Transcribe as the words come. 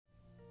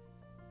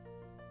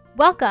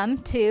Welcome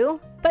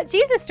to But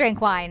Jesus Drank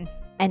Wine.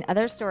 And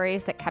other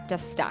stories that kept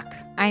us stuck.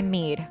 I'm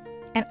Mead.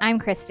 And I'm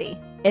Christy.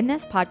 In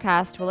this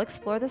podcast, we'll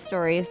explore the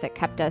stories that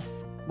kept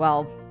us,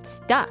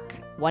 stuck,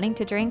 wanting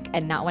to drink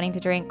and not wanting to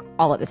drink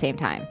all at the same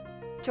time.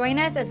 Join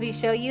us as we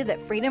show you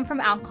that freedom from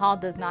alcohol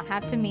does not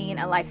have to mean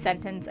a life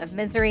sentence of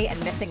misery and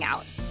missing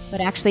out, but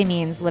actually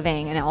means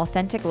living an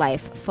authentic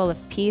life full of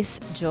peace,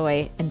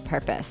 joy, and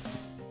purpose.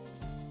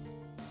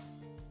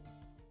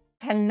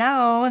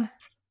 Hello.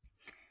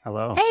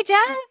 Hello. Hey,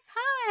 Jeff.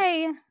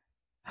 Hi.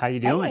 How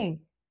you doing? Hey.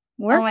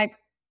 We're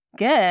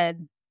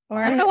good.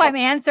 I don't know why I'm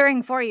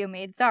answering for you,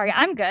 Mead. Sorry,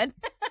 I'm good.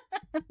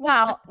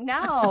 Well,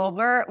 no,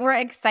 we're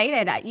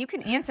excited. You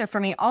can answer for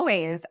me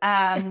always.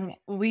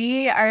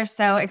 We are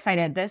so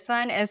excited. This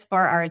one is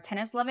for our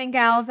tennis-loving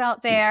gals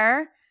out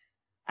there.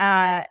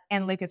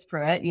 And Lucas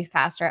Pruitt, youth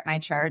pastor at my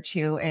church,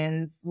 who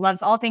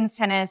loves all things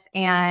tennis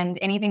and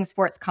anything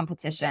sports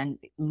competition.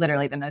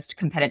 Literally the most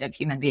competitive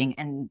human being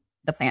on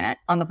the planet.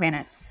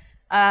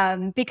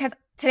 Because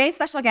today's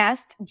special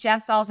guest,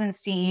 Jeff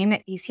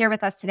Salzenstein, he's here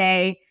with us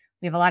today.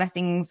 We have a lot of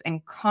things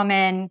in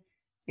common,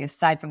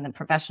 aside from the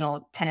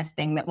professional tennis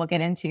thing that we'll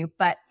get into.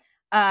 But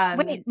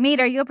wait, Mead,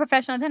 are you a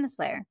professional tennis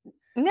player?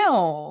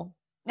 No.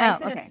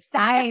 Okay.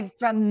 Aside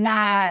from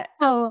that.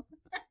 Oh.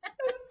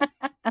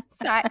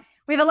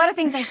 We have a lot of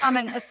things in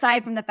common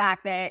aside from the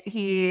fact that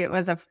he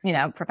was a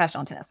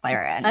professional tennis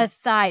player.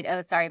 Aside.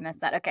 Oh, sorry, I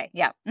missed that. Okay.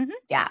 Yeah. Mm-hmm.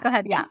 Yeah. Go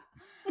ahead. Yeah.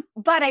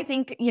 But I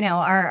think,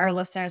 our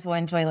listeners will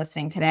enjoy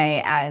listening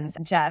today as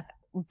Jeff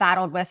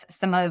battled with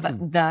some of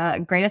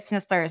the greatest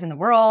tennis players in the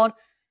world,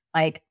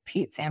 like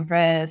Pete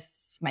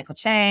Sampras, Michael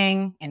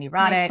Chang, Andy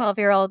Roddick.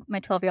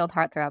 My 12-year-old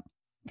heartthrob.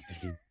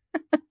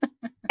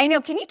 I know.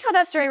 Can you tell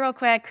that story real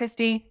quick,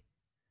 Christy?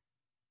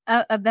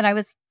 That I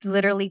was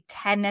literally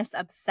tennis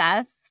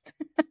obsessed.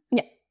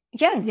 Yeah.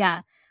 Yes.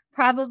 Yeah.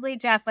 Probably,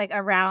 Jeff,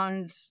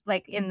 around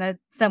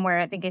somewhere,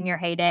 I think in your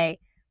heyday.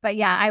 But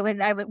yeah, I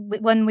would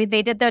when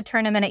they did the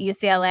tournament at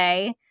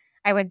UCLA,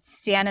 I would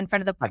stand in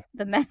front of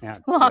the men's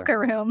locker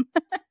room.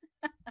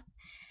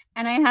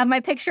 And I have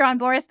my picture on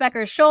Boris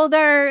Becker's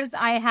shoulders.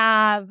 I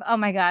have, oh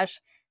my gosh,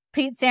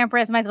 Pete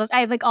Sampras, Michael. I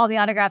have all the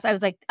autographs. I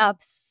was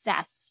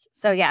obsessed.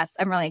 So yes,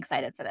 I'm really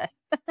excited for this.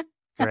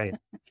 Great.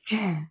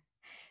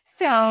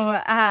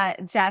 So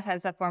Jeff,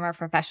 as a former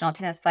professional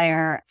tennis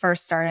player,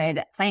 first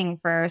started playing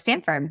for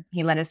Stanford.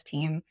 He led his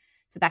team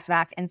to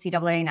back-to-back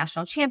NCAA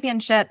national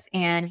championships,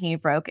 and he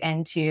broke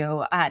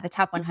into the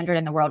top 100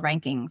 in the world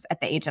rankings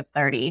at the age of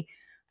 30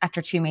 after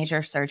two major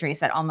surgeries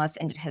that almost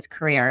ended his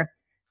career.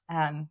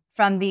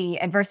 From the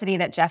adversity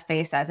that Jeff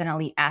faced as an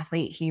elite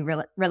athlete, he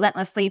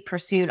relentlessly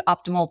pursued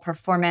optimal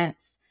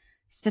performance,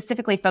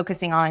 specifically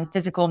focusing on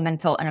physical,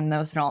 mental, and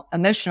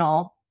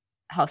emotional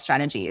health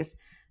strategies.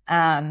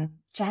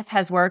 Jeff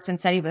has worked and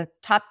studied with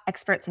top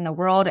experts in the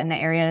world in the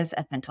areas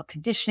of mental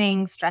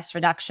conditioning, stress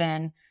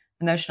reduction,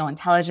 emotional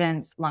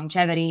intelligence,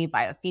 longevity,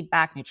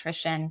 biofeedback,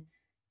 nutrition,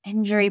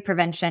 injury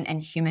prevention,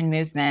 and human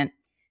movement.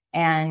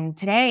 And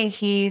today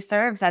he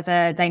serves as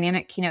a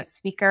dynamic keynote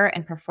speaker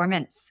and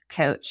performance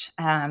coach,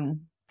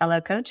 fellow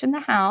coach in the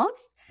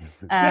house.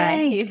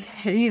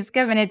 He's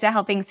committed to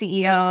helping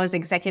CEOs,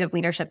 executive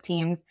leadership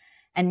teams,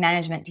 and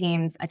management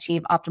teams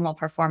achieve optimal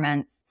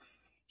performance.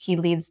 He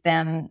leads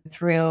them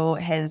through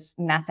his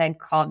method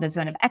called the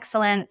Zone of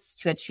Excellence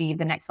to achieve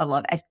the next level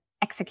of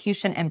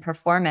execution and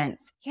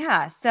performance.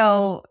 Yeah.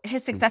 So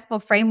his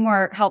successful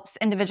framework helps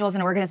individuals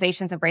and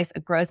organizations embrace a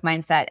growth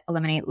mindset,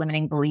 eliminate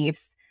limiting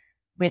beliefs,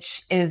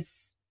 which is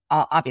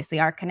obviously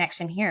our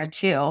connection here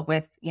too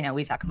with,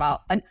 we talk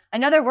about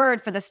another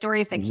word for the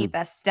stories that keep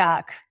us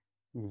stuck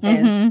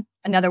is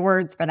another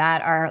words for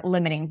that are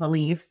limiting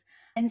beliefs.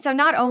 And so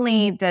not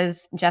only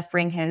does Jeff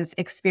bring his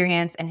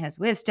experience and his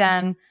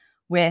wisdom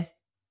with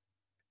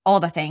all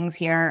the things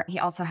here, he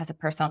also has a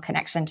personal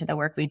connection to the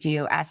work we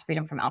do as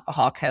freedom from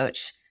alcohol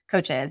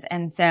coaches.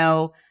 And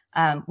so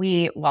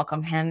we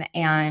welcome him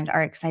and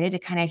are excited to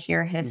kind of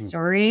hear his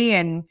story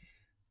and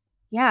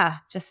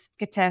just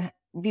get to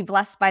be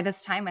blessed by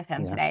this time with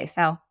him today.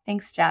 So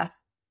thanks, Jeff.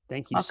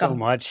 Thank you so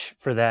much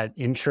for that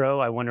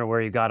intro. I wonder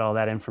where you got all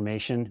that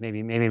information.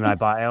 Maybe my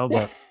bio,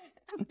 but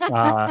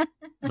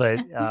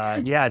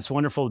it's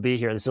wonderful to be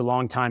here. This is a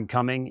long time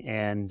coming,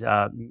 and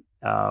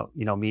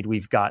Mead,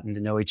 we've gotten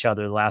to know each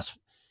other the last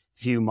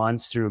few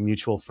months through a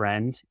mutual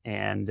friend,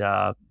 and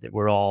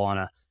we're all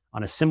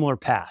on a similar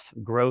path,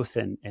 growth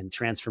and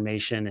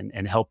transformation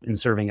and help in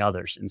serving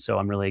others. And so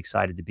I'm really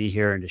excited to be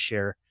here and to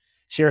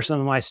share some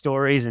of my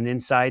stories and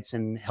insights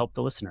and help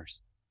the listeners.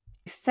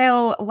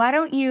 So why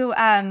don't you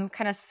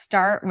kind of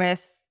start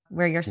with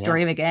where your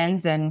story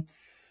begins and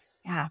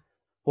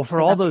Well,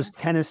 for all those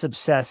tennis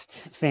obsessed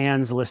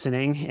fans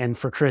listening, and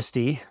for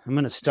Christy, I'm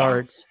going to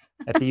start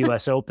at the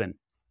U.S. Open.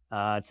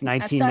 It's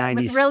 1990. I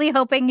was really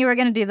hoping you were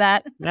going to do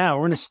that. No,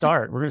 we're going to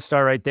start. We're going to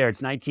start right there.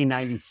 It's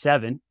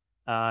 1997.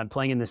 I'm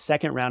playing in the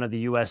second round of the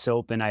U.S.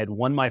 Open. I had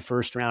won my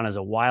first round as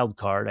a wild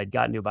card. I'd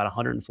gotten to about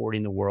 140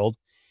 in the world.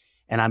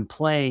 And I'm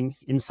playing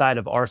inside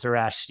of Arthur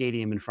Ashe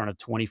Stadium in front of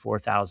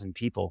 24,000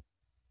 people.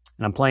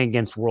 And I'm playing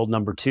against world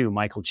number 2,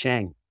 Michael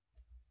Chang.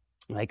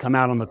 And I come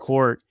out on the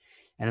court,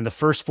 and in the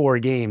first 4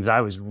 games,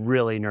 I was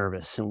really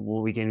nervous. And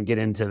we can get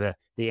into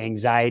the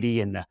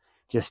anxiety and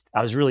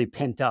I was really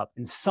pent up.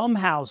 And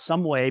somehow,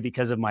 some way,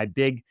 because of my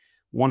big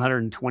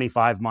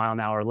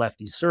 125-mile-an-hour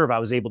lefty serve, I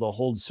was able to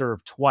hold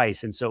serve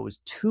twice. And so it was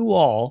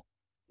 2-all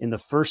in the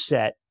first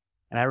set.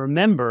 And I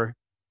remember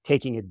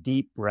taking a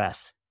deep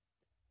breath,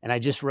 and I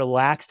just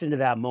relaxed into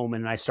that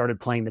moment, and I started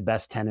playing the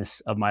best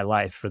tennis of my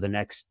life for the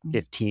next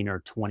 15 or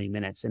 20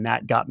 minutes. And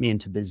that got me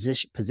into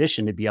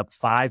position to be up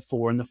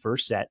 5-4 in the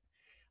first set.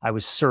 I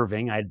was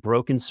serving. I had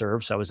broken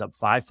serve, so I was up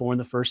 5-4 in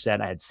the first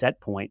set. I had set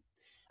point.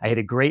 I hit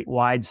a great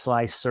wide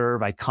slice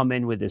serve. I come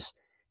in with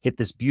hit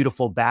this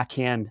beautiful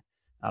backhand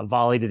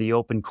volley to the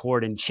open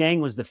court. And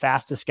Chang was the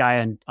fastest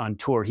guy on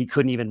tour. He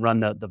couldn't even run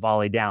the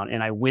volley down.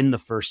 And I win the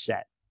first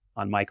set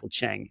on Michael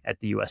Chang at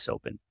the US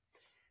Open.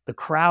 The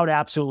crowd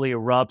absolutely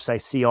erupts. I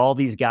see all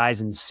these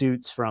guys in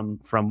suits from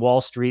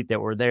Wall Street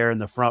that were there in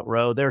the front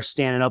row. They're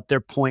standing up.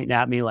 They're pointing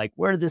at me like,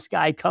 where did this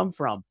guy come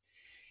from?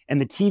 And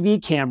the TV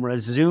camera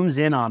zooms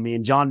in on me.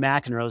 And John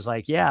McEnroe was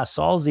like, yeah,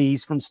 Salzy,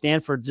 he's from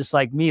Stanford, just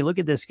like me. Look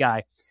at this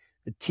guy.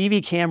 The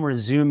TV cameras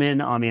zoom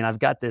in on me, and I've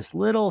got this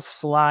little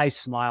sly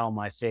smile on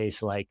my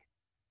face, like,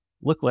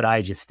 look what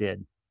I just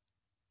did.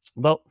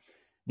 Well,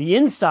 the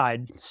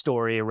inside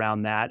story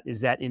around that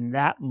is that in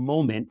that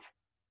moment,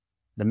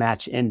 the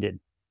match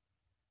ended.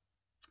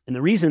 And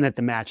the reason that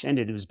the match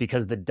ended was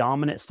because the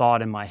dominant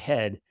thought in my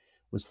head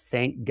was,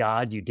 thank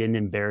God you didn't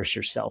embarrass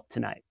yourself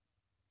tonight.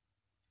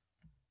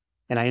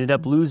 And I ended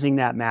up losing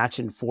that match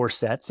in 4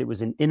 sets. It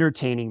was an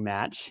entertaining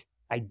match.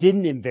 I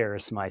didn't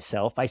embarrass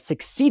myself. I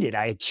succeeded.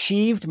 I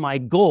achieved my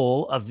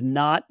goal of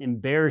not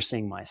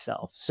embarrassing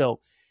myself. So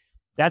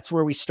that's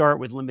where we start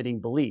with limiting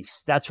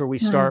beliefs. That's where we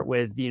start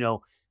with,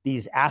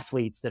 these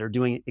athletes that are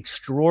doing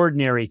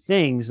extraordinary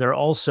things. They're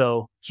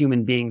also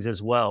human beings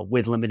as well,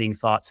 with limiting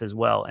thoughts as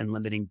well and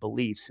limiting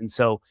beliefs. And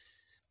so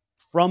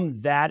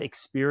from that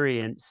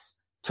experience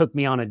took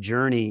me on a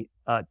journey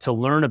to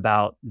learn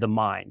about the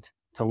mind,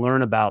 to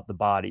learn about the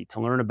body, to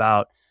learn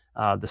about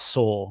the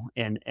soul,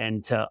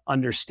 and to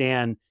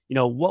understand,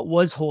 what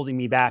was holding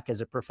me back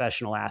as a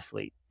professional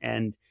athlete.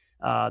 And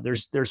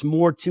there's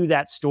more to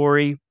that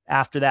story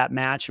after that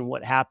match and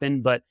what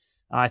happened, but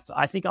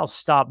I think I'll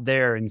stop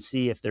there and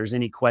see if there's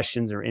any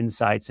questions or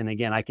insights. And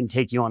again, I can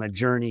take you on a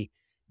journey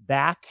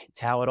back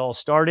to how it all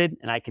started,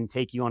 and I can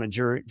take you on a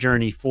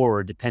journey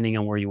forward depending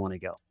on where you want to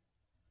go.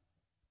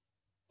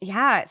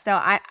 Yeah. So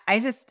I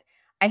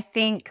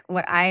think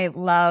what I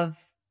love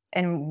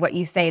and what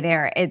you say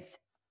there, it's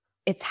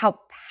how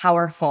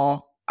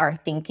powerful our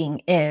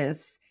thinking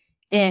is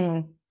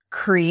in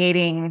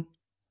creating,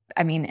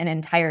 an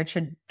entire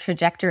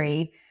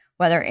trajectory,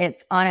 whether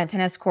it's on a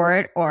tennis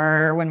court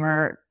or when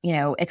we're,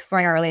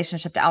 exploring our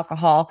relationship to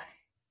alcohol.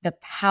 The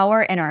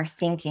power in our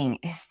thinking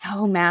is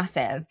so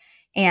massive.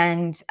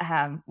 And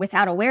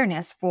without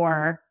awareness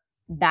for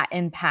that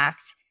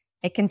impact,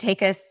 it can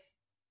take us,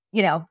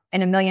 in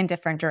a million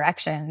different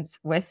directions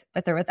with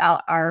or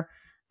without our,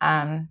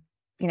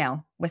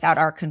 without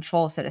our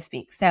control, so to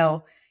speak.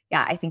 So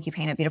yeah, I think you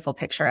paint a beautiful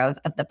picture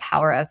of the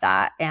power of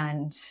that.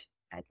 And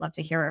I'd love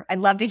to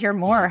hear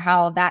more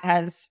how that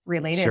has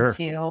related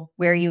to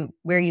where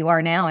you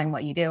are now and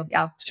what you do.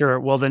 Yeah. Sure.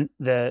 Well, then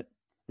the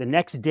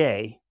next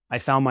day I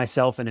found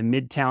myself in a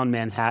Midtown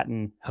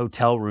Manhattan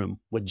hotel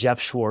room with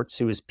Jeff Schwartz,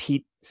 who was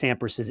Pete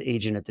Sampras's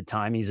agent at the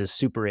time. He's a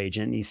super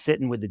agent. And he's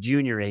sitting with the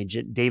junior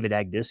agent, David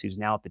Egdes, who's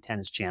now at the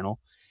Tennis Channel.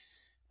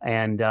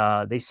 And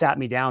they sat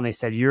me down. They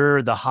said,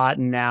 you're the hot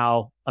and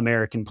now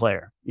American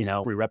player.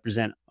 We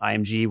represent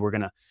IMG. We're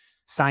going to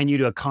sign you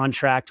to a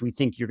contract. We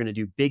think you're going to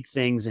do big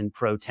things in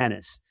pro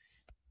tennis.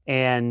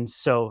 And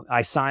so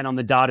I signed on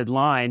the dotted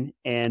line.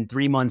 And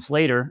 3 months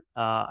later,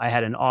 I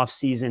had an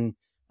off-season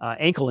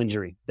ankle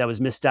injury that was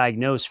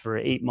misdiagnosed for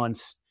 8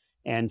 months.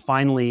 And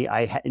finally,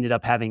 I ended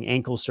up having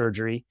ankle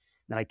surgery.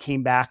 Then I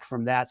came back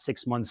from that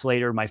 6 months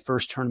later. My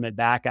first tournament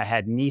back, I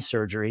had knee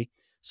surgery.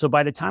 So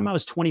by the time I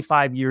was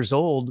 25 years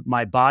old,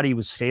 my body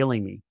was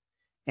failing me.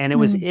 And it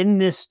was in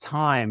this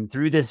time,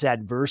 through this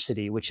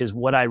adversity, which is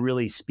what I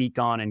really speak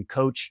on and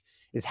coach,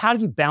 is how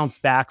do you bounce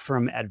back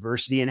from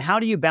adversity, and how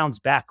do you bounce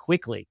back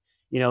quickly?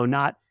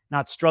 Not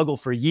struggle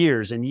for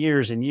years and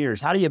years and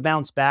years. How do you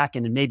bounce back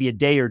in maybe a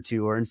day or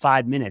two or in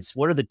 5 minutes?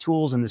 What are the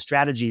tools and the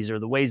strategies or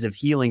the ways of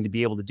healing to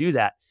be able to do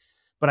that?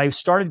 But I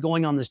started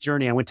going on this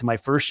journey. I went to my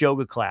first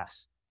yoga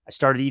class. I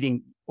started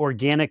eating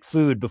organic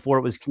food before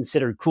it was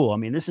considered cool.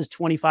 This is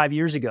 25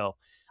 years ago.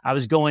 I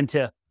was going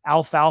to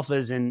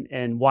alfalfas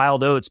and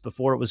wild oats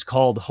before it was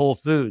called Whole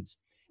Foods.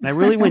 And I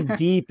really went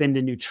deep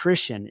into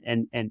nutrition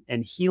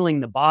and healing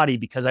the body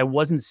because I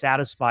wasn't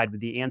satisfied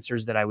with the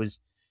answers that I was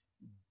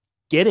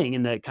getting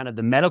in the kind of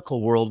the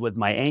medical world with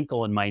my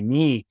ankle and my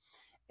knee.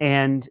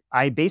 And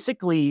I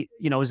basically,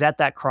 was at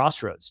that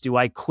crossroads. Do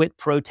I quit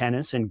pro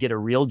tennis and get a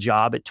real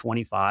job at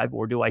 25,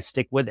 or do I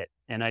stick with it?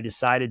 And I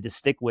decided to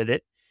stick with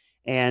it.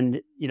 And,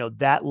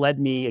 that led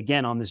me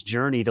again on this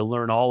journey to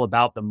learn all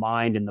about the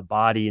mind and the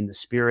body and the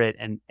spirit.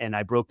 And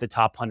I broke the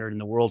top 100 in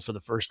the world for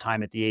the first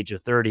time at the age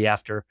of 30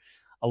 after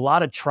a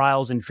lot of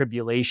trials and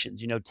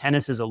tribulations.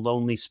 Tennis is a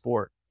lonely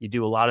sport. You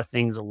do a lot of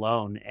things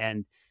alone,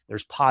 and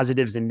there's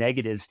positives and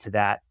negatives to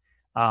that.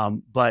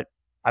 But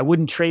I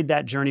wouldn't trade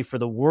that journey for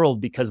the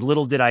world, because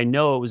little did I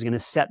know it was going to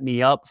set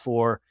me up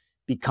for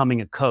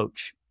becoming a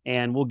coach.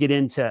 And we'll get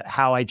into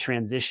how I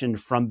transitioned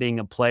from being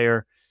a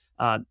player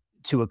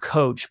to a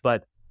coach.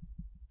 But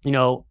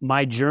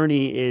my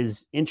journey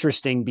is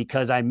interesting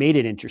because I made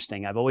it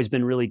interesting. I've always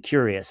been really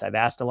curious. I've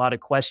asked a lot of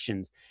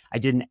questions. I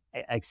didn't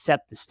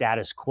accept the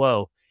status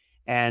quo.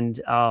 And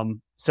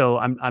so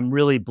I'm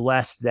really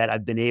blessed that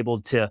I've been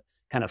able to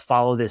kind of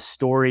follow this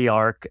story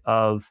arc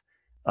of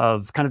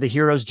kind of the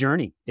hero's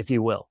journey, if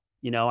you will.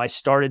 I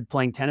started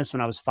playing tennis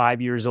when I was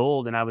 5 years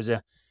old, and I was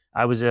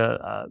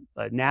a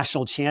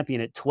national champion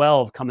at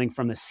 12, coming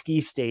from a ski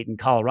state in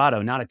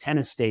Colorado, not a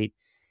tennis state.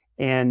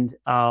 And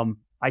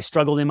I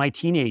struggled in my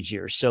teenage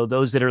years. So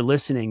those that are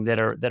listening, that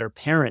are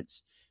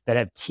parents that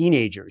have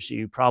teenagers,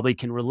 you probably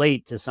can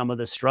relate to some of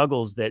the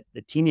struggles that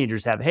the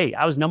teenagers have. Hey,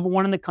 I was number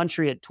one in the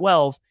country at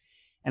 12,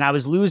 and I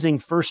was losing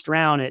first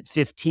round at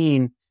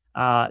 15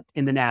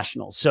 in the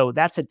nationals. So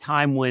that's a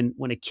time when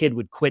a kid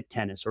would quit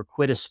tennis or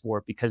quit a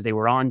sport because they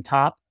were on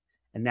top,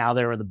 and now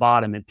they're at the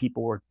bottom, and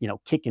people were,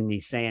 kicking me,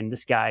 saying,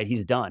 this guy,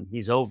 he's done,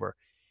 he's over.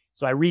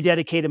 So I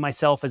rededicated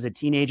myself as a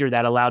teenager.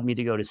 That allowed me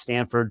to go to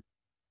Stanford.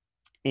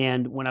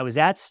 And when I was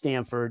at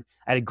Stanford,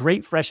 I had a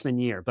great freshman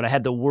year, but I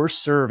had the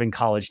worst serve in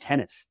college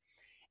tennis.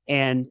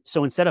 And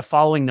so instead of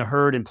following the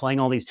herd and playing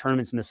all these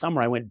tournaments in the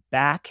summer, I went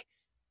back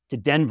to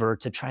Denver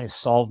to try to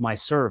solve my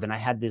serve. And I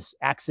had this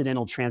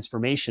accidental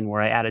transformation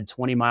where I added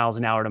 20 miles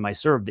an hour to my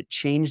serve that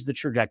changed the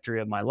trajectory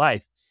of my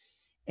life.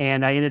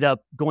 And I ended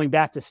up going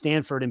back to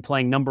Stanford and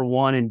playing number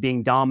one and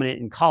being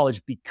dominant in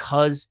college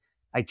because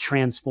I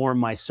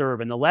transformed my serve.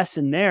 And the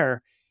lesson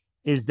there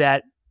is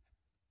that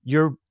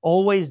you're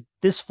always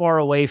this far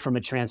away from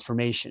a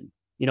transformation.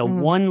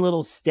 One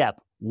little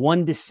step,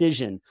 one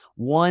decision,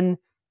 one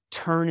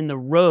turn in the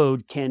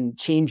road can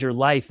change your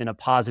life in a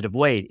positive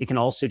way. It can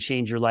also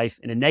change your life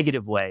in a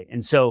negative way.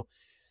 And so,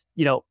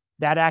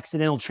 that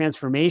accidental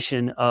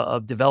transformation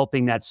of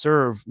developing that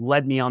serve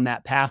led me on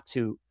that path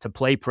to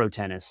play pro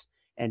tennis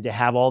and to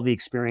have all the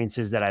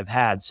experiences that I've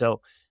had.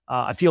 So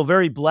I feel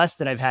very blessed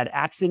that I've had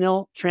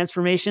accidental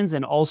transformations,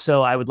 and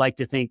also I would like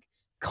to think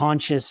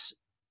conscious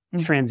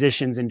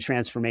transitions and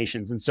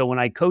transformations. And so when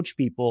I coach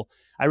people,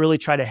 I really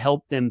try to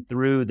help them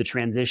through the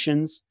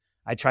transitions.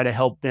 I try to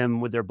help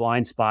them with their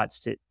blind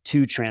spots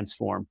to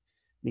transform.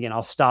 And again,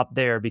 I'll stop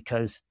there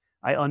because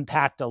I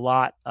unpacked a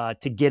lot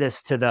to get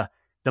us to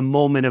the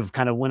moment of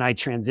kind of when I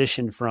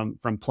transitioned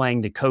from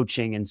playing to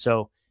coaching. And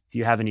so if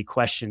you have any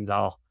questions,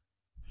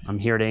 I'm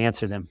here to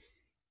answer them.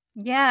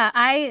 Yeah,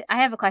 I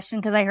have a question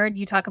because I heard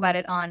you talk about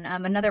it on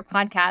another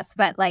podcast,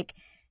 but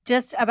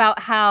just about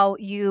how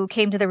you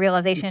came to the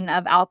realization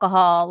of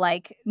alcohol,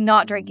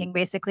 not drinking,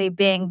 basically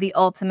being the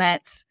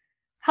ultimate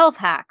health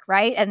hack,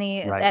 right?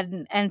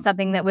 And and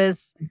something that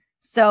was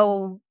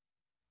so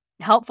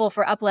helpful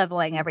for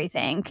up-leveling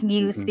everything. Can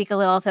you speak a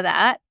little to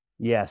that?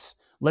 Yes,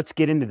 let's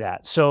get into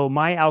that. So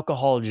my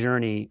alcohol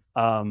journey,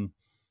 I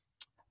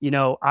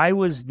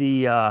was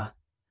the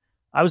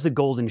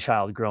golden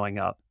child growing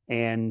up.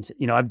 And,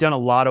 I've done a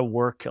lot of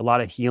work, a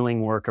lot of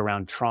healing work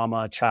around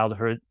trauma,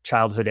 childhood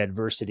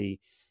adversity.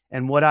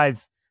 And what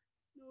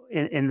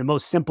in the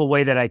most simple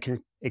way that I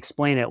can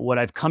explain it, what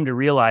I've come to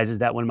realize is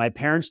that when my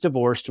parents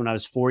divorced when I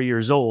was 4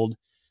 years old,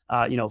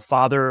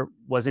 father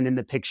wasn't in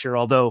the picture,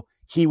 although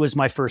he was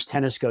my first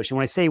tennis coach. And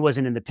when I say he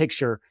wasn't in the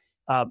picture,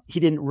 he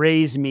didn't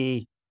raise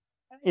me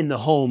in the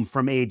home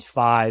from age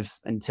 5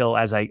 until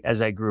as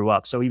I grew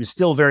up. So he was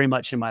still very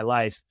much in my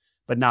life,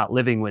 but not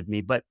living with me.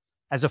 But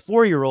as a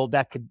 4-year-old,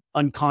 that could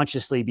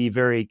unconsciously be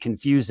very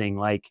confusing.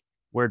 Like,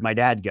 where'd my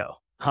dad go?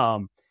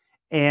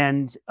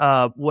 And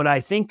what I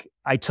think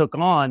I took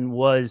on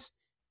was,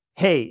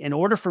 hey, in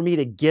order for me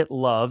to get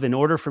love, in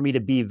order for me to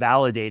be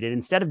validated,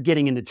 instead of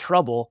getting into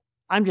trouble,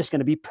 I'm just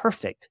going to be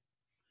perfect.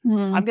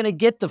 I'm going to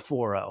get the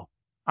 4-0.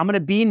 I'm going to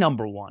be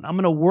number one. I'm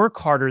going to work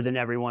harder than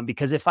everyone,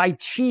 because if I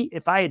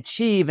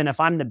achieve, and if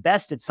I'm the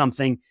best at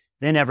something,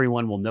 then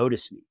everyone will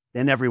notice me.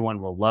 Then everyone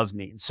will love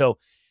me. And so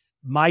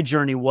my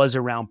journey was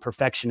around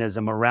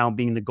perfectionism, around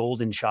being the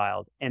golden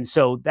child. And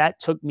so that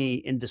took me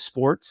into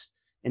sports,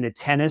 into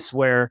tennis,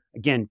 where,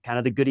 again, kind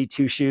of the goody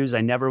two shoes.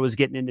 I never was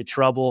getting into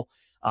trouble.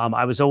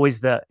 I was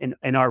always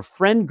in our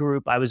friend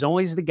group, I was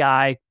always the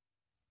guy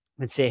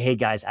that'd say, hey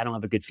guys, I don't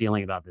have a good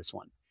feeling about this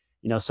one.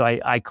 So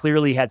I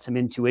clearly had some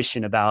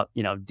intuition about,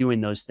 doing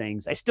those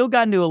things. I still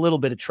got into a little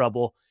bit of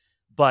trouble,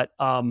 but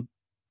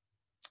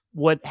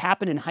what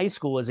happened in high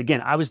school was, again,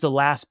 I was the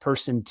last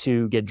person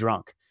to get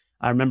drunk.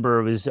 I remember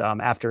it was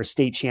after a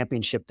state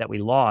championship that we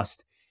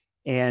lost,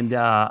 and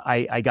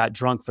I got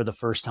drunk for the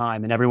first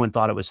time, and everyone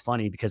thought it was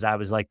funny because I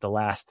was like the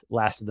last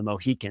of the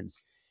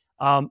Mohicans.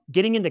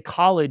 Getting into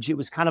college, it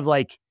was kind of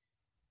like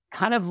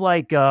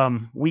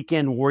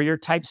weekend warrior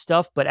type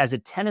stuff. But as a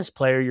tennis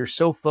player, you're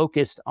so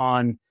focused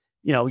on,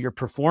 your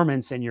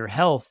performance and your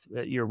health,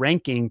 your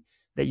ranking,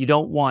 that you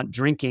don't want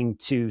drinking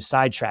to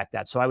sidetrack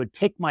that. So I would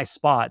pick my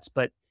spots,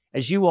 but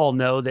as you all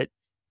know, that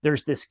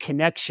there's this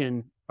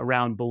connection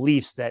around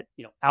beliefs that,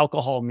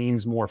 alcohol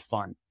means more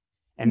fun.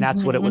 And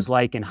that's what it was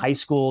like in high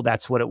school.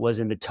 That's what it was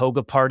in the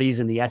toga parties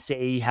in the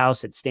SAE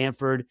house at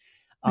Stanford.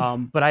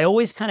 But I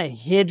always kind of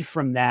hid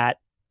from that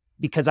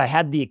because I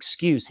had the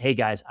excuse, hey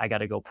guys, I got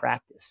to go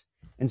practice.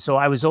 And so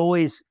I was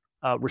always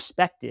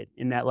respected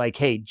in that, like,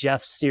 hey,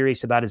 Jeff's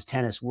serious about his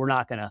tennis. We're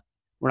not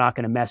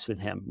gonna mess with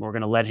him. We're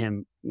gonna let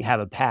him have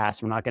a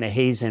pass. We're not gonna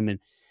haze him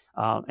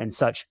and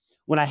such.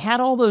 When I had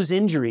all those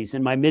injuries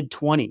in my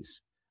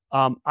mid-20s,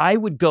 I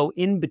would go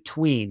in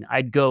between.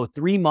 I'd go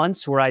 3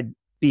 months where I'd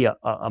be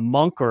a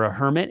monk or a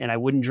hermit and I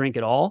wouldn't drink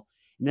at all.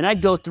 And then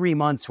I'd go 3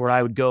 months where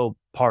I would go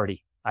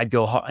party. I'd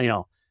go,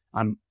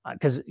 I'm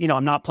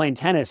not playing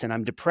tennis and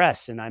I'm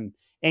depressed and I'm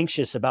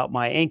anxious about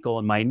my ankle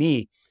and my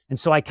knee. And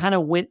so I kind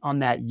of went on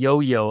that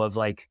yo-yo of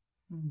like,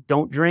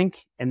 don't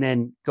drink and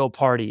then go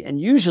party. And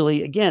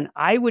usually, again,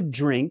 I would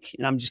drink,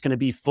 and I'm just going to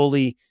be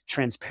fully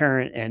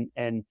transparent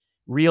and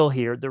real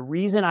here. The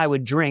reason I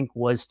would drink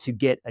was to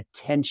get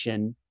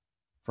attention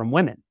from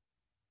women.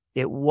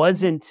 It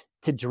wasn't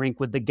to drink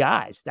with the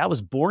guys. That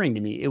was boring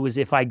to me. It was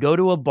if I go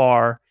to a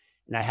bar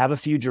and I have a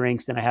few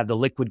drinks, then I have the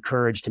liquid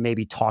courage to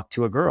maybe talk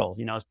to a girl.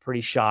 I was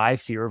pretty shy,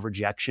 fear of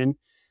rejection.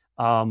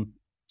 And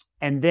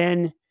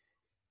then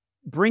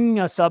bringing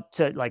us up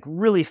to like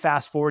really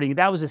fast forwarding,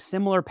 that was a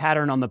similar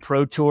pattern on the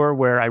pro tour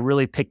where I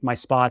really picked my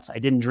spots. I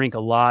didn't drink a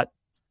lot.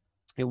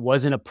 It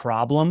wasn't a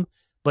problem,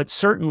 but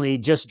certainly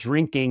just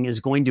drinking is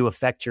going to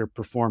affect your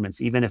performance,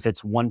 even if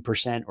it's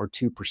 1% or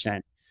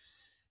 2%.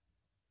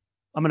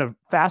 I'm going to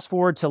fast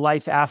forward to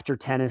life after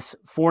tennis.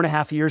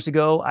 4.5 years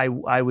ago,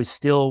 I was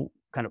still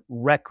kind of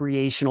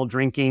recreational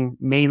drinking.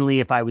 Mainly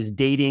if I was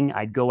dating,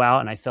 I'd go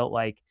out and I felt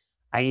like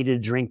I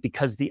needed to drink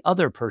because the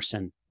other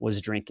person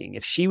was drinking.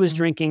 If she was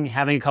drinking,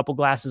 having a couple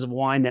glasses of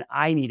wine, then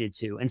I needed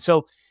to. And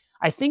so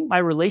I think my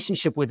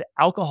relationship with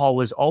alcohol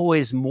was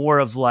always more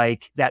of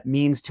like that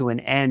means to an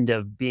end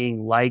of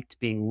being liked,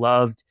 being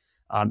loved,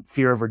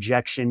 fear of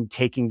rejection,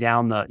 taking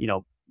down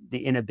the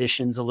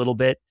inhibitions a little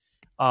bit.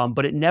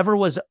 But it never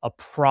was a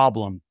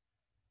problem.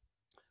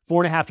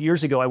 4.5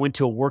 years ago, I went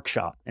to a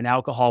workshop, an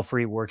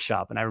alcohol-free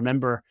workshop. And I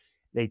remember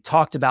they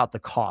talked about the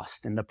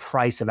cost and the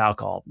price of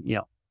alcohol,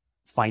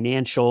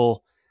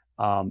 financial,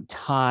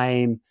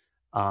 time,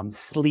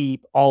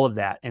 sleep, all of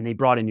that. And they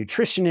brought in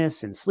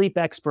nutritionists and sleep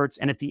experts.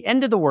 And at the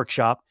end of the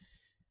workshop,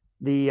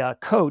 the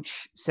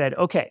coach said,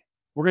 okay,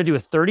 we're going to do a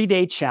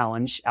 30-day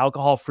challenge,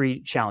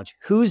 alcohol-free challenge.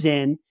 Who's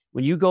in?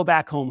 When you go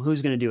back home,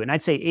 who's going to do it? And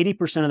I'd say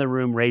 80% of the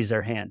room raised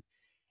their hand.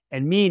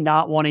 And me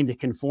not wanting to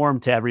conform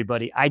to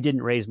everybody, I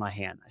didn't raise my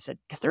hand. I said,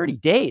 30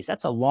 days,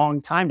 that's a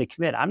long time to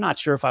commit. I'm not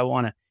sure if I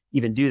want to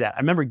even do that. I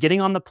remember getting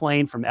on the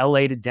plane from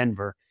LA to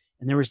Denver,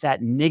 and there was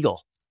that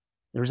niggle.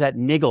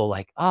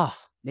 Like,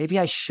 maybe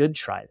I should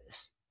try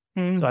this.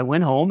 So I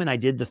went home and I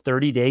did the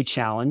 30-day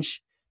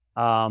challenge.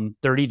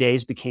 30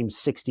 days became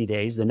 60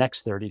 days, the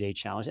next 30-day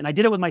challenge. And I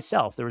did it with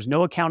myself. There was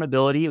no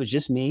accountability. It was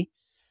just me.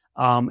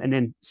 And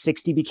then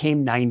 60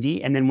 became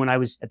 90. And then when I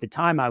was, at the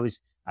time I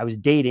was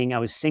dating, I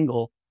was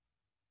single.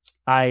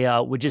 I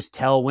would just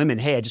tell women,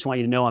 hey, I just want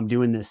you to know I'm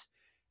doing this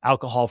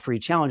alcohol-free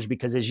challenge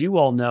because as you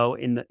all know,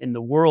 in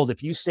the world,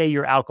 if you say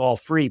you're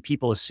alcohol-free,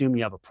 people assume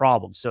you have a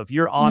problem. So if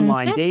you're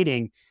online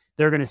dating,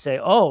 they're going to say,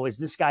 oh, is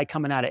this guy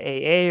coming out of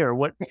AA or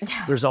what?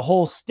 There's a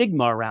whole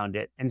stigma around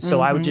it. And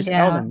so I would just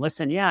tell them,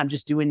 listen, I'm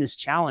just doing this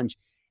challenge.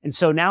 And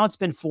so now it's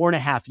been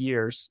 4.5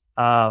 years.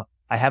 I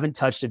haven't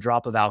touched a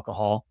drop of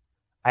alcohol.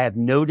 I have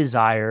no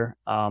desire.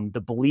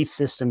 The belief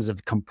systems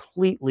have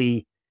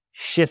completely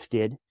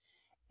shifted.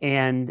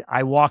 And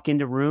I walk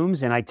into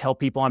rooms and I tell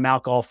people I'm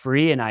alcohol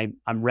free and I'm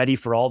ready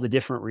for all the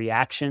different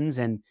reactions.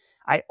 And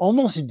I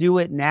almost do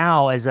it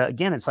now as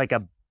it's like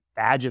a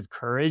badge of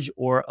courage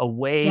or a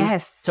way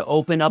to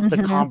open up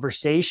the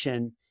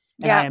conversation.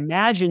 And I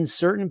imagine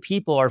certain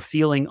people are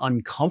feeling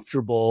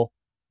uncomfortable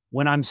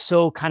when I'm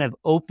so kind of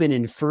open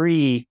and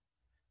free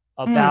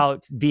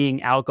about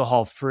being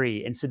alcohol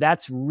free. And so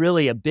that's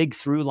really a big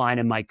through line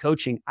in my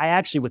coaching.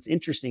 What's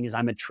interesting is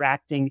I'm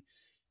attracting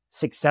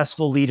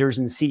successful leaders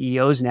and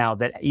CEOs now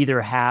that either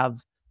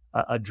have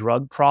a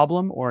drug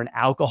problem or an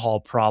alcohol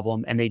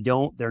problem, and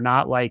they're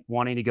not like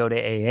wanting to go to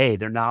AA.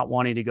 They're not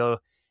wanting to go,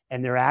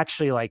 and they're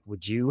actually like,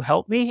 would you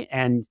help me?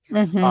 And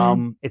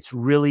it's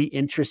really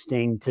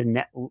interesting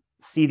to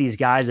see these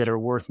guys that are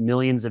worth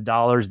millions of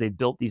dollars. They've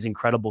built these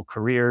incredible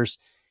careers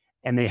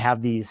and they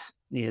have these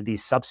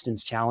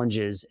substance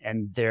challenges,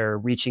 and they're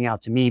reaching out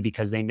to me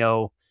because they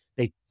know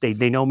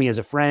they know me as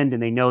a friend,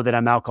 and they know that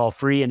I'm alcohol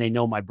free, and they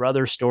know my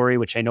brother's story,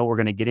 which I know we're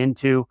going to get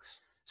into.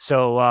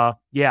 So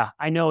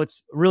I know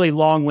it's a really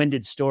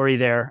long-winded story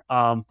there,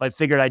 but I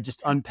figured I'd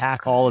just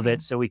unpack all of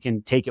it so we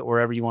can take it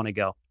wherever you want to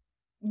go.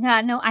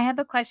 Yeah, no, I have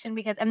a question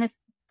because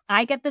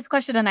I get this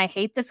question and I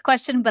hate this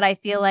question, but I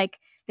feel like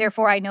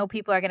therefore I know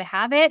people are going to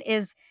have it,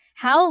 is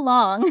how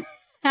long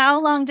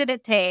did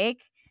it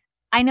take?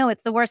 I know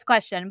it's the worst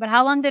question, but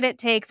how long did it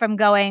take from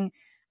going,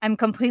 I'm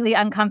completely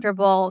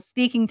uncomfortable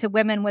speaking to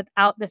women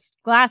without this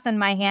glass in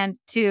my hand,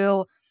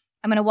 to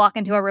I'm going to walk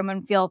into a room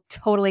and feel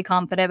totally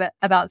confident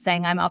about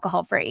saying I'm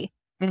alcohol free?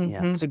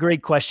 Yeah, it's a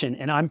great question.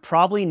 And I'm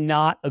probably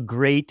not a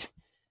great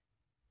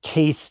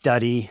case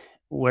study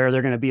where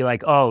they're going to be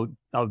like, oh,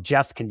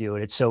 Jeff can do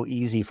it. It's so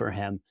easy for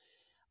him.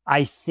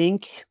 I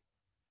think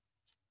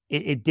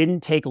it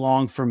didn't take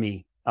long for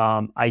me.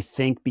 I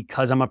think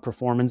because I'm a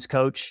performance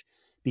coach,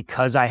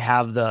 because I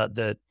have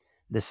the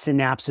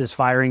synapses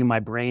firing in my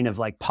brain of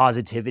like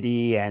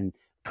positivity and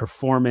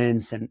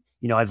performance, and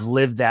I've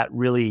lived that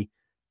really,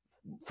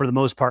 for the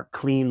most part,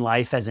 clean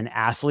life as an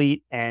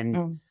athlete.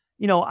 And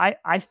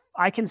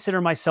I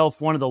consider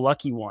myself one of the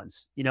lucky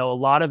ones. A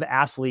lot of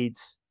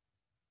athletes,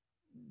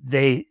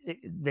 they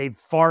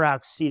far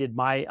exceeded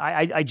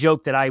I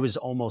joke that I was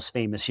almost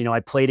famous. I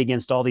played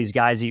against all these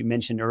guys that you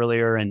mentioned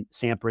earlier, and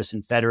Sampras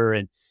and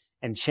Federer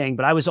and Chang,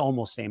 but I was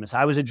almost famous.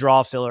 I was a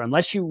draw filler.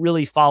 Unless you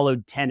really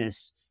followed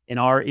tennis in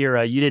our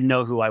era, you didn't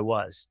know who I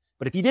was.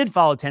 But if you did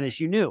follow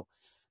tennis, you knew.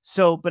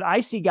 So, but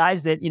I see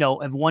guys that,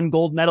 have won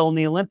gold medal in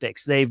the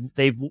Olympics.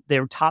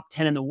 They're top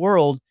 10 in the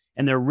world,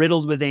 and they're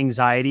riddled with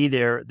anxiety.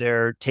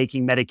 They're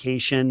taking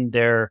medication.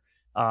 They're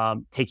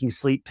taking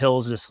sleep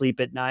pills to sleep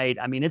at night.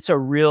 I mean, it's a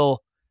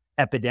real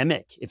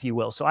epidemic, if you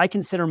will. So I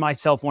consider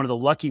myself one of the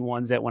lucky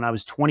ones that when I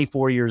was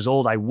 24 years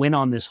old, I went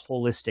on this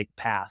holistic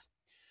path.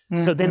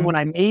 So then when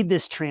I made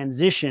this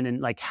transition, and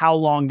like, how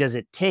long does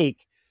it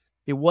take?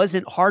 It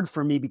wasn't hard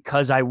for me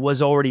because I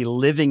was already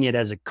living it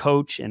as a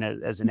coach and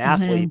as an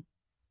athlete.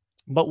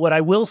 But what I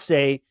will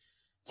say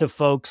to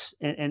folks,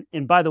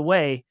 and by the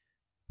way,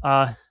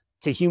 to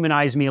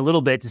humanize me a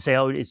little bit, to say,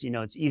 oh, it's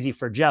easy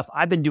for Jeff.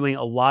 I've been doing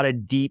a lot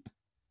of deep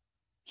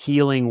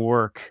healing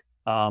work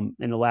in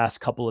the last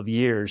couple of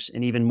years,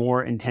 and even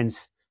more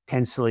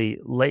intensely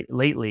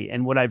lately.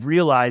 And what I've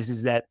realized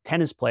is that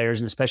tennis players,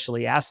 and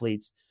especially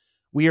athletes,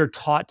 we are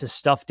taught to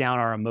stuff down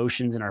our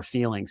emotions and our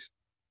feelings.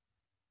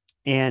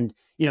 And,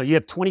 you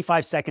have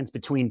 25 seconds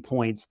between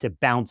points to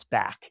bounce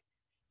back.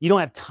 You don't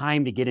have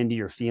time to get into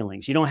your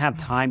feelings. You don't have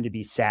time to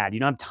be sad. You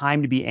don't have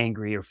time to be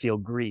angry or feel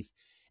grief.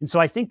 And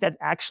so I think that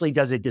actually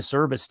does a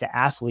disservice to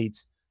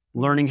athletes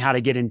learning how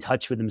to get in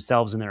touch with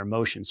themselves and their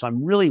emotions. So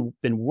I'm really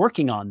been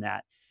working on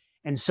that.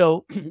 And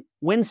so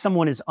when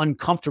someone is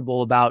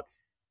uncomfortable about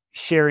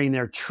sharing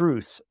their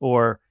truth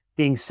or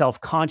being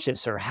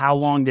self-conscious, or how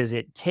long does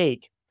it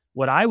take,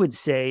 what I would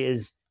say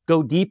is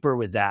go deeper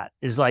with that.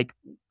 Is like,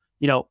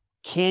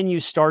 can you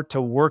start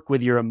to work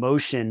with your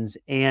emotions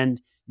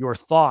and your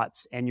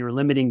thoughts and your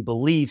limiting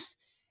beliefs,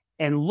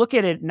 and look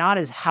at it not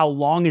as how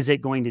long is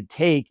it going to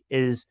take,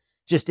 is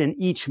just in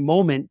each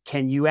moment,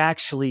 can you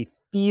actually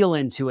feel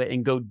into it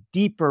and go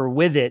deeper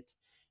with it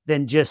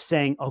than just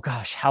saying, oh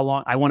gosh, how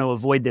long, I want to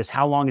avoid this.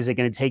 How long is it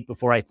going to take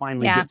before I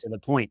finally get to the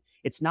point?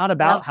 It's not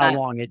about how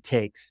long it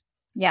takes.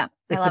 Yeah.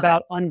 It's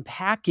about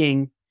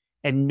unpacking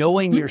and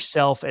knowing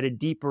yourself at a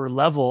deeper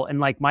level. And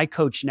like my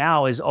coach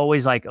now is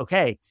always like,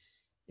 okay,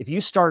 if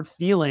you start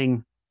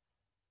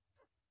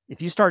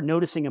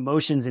noticing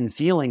emotions and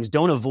feelings,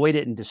 don't avoid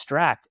it and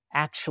distract,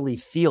 actually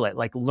feel it.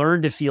 Like,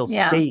 learn to feel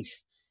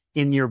safe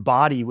in your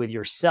body with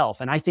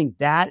yourself. And I think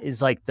that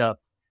is like the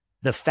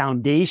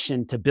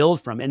foundation to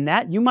build from. And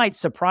that, you might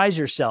surprise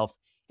yourself.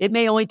 It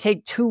may only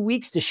take 2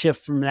 weeks to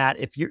shift from that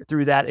if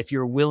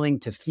you're willing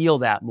to feel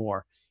that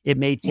more. It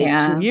may take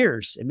 2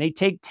 years. It may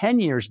take 10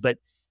 years, but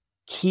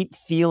keep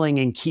feeling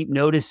and keep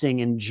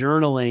noticing and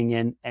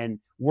journaling and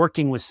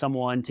working with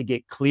someone to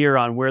get clear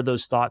on where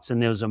those thoughts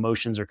and those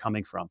emotions are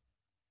coming from.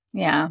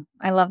 Yeah,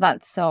 I love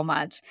that so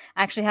much.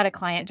 I actually had a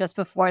client just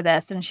before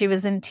this, and she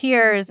was in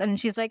tears, and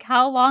she's like,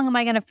 how long am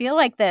I going to feel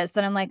like this?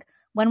 And I'm like,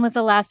 when was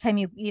the last time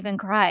you even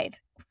cried?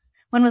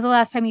 When was the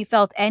last time you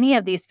felt any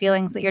of these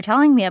feelings that you're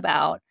telling me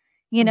about?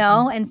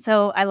 And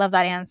so I love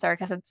that answer,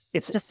 because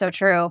it's just so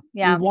true.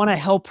 Yeah. We want to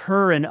help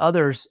her and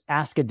others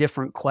ask a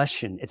different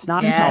question. It's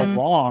not how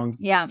long.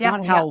 Yeah. It's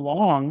not how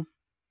long.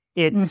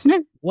 It's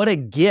what a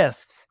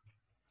gift.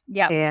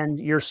 Yeah. And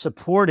you're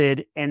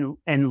supported, and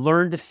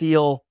learn to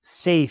feel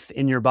safe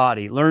in your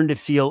body. Learn to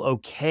feel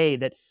okay,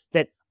 that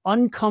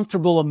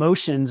uncomfortable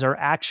emotions are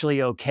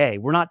actually okay.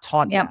 We're not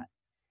taught that.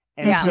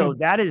 And so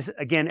that is,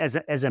 again,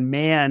 as a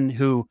man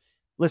who,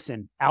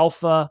 listen,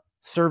 alpha,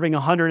 serving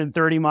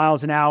 130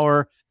 miles an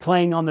hour,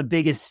 playing on the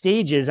biggest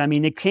stages. I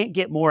mean, it can't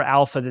get more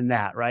alpha than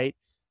that, right?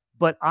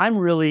 But I'm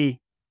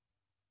really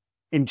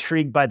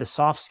intrigued by the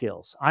soft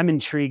skills. I'm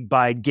intrigued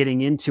by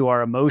getting into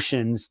our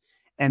emotions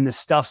and the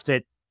stuff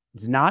that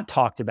is not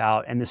talked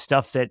about, and the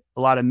stuff that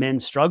a lot of men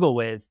struggle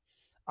with.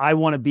 I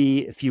want to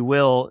be, if you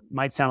will,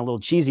 might sound a little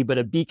cheesy, but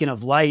a beacon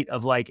of light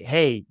of like,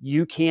 hey,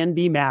 you can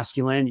be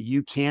masculine,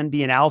 you can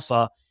be an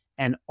alpha,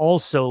 and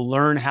also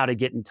learn how to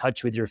get in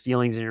touch with your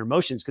feelings and your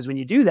emotions. Because when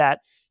you do that,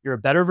 you're a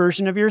better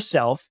version of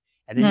yourself,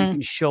 and then you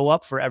can show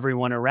up for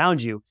everyone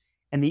around you.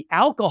 And the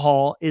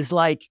alcohol is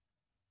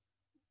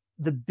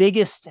the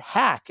biggest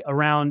hack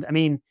around. I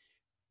mean,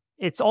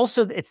 it's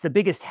the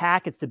biggest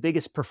hack. It's the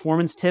biggest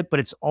performance tip, but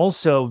it's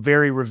also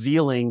very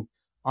revealing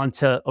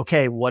onto,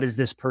 okay, what is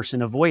this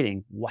person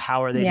avoiding?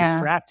 How are they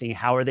distracting?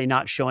 How are they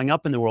not showing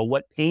up in the world?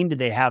 What pain do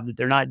they have that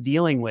they're not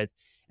dealing with?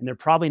 And they're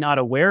probably not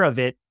aware of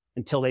it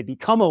until they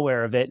become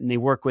aware of it. And they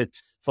work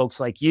with folks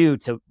like you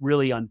to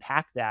really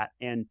unpack that.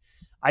 And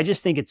I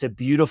just think it's a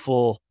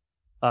beautiful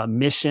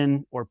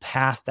mission or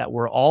path that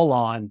we're all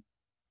on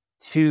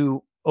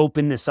to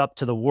open this up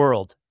to the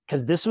world.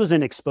 Because this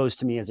wasn't exposed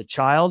to me as a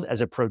child, as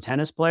a pro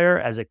tennis player,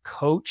 as a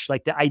coach.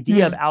 Like the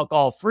idea of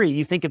alcohol free,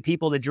 you think of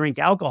people that drink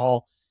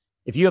alcohol,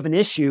 if you have an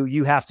issue,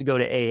 you have to go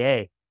to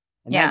AA.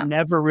 And that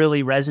never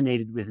really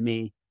resonated with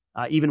me.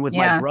 Even with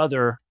my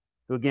brother,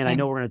 who again, I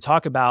know we're going to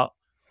talk about,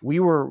 we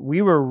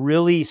were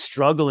really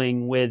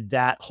struggling with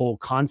that whole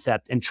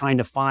concept and trying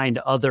to find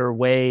other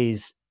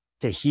ways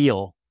to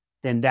heal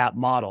than that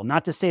model.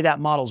 Not to say that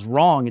model's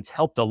wrong. It's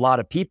helped a lot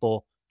of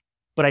people,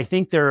 but I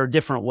think there are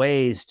different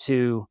ways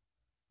to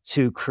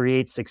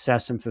create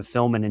success and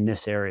fulfillment in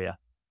this area.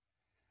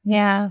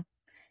 Yeah.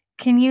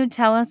 Can you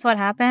tell us what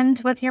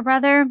happened with your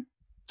brother?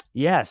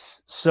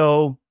 Yes.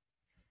 So,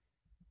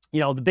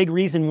 the big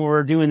reason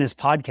we're doing this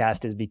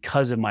podcast is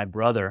because of my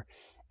brother.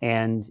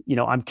 And,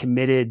 I'm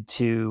committed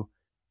to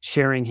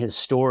sharing his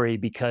story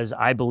because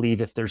I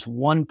believe if there's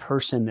one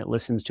person that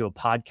listens to a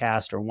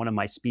podcast or one of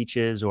my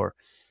speeches or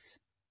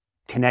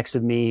connects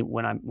with me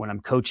when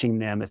I'm coaching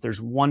them, if there's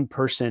one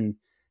person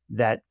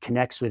that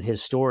connects with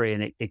his story,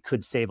 and it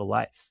could save a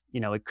life,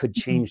 it could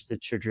change the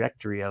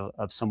trajectory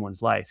of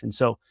someone's life. And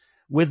so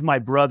with my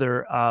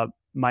brother,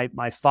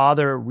 my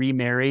father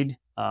remarried,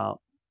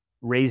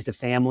 raised a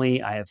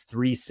family. I have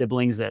 3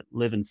 siblings that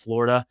live in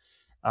Florida.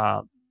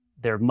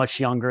 They're much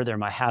younger. They're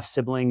my half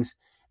siblings.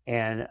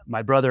 And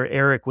my brother,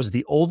 Eric, was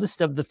the oldest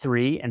of the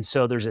 3. And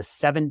so there's a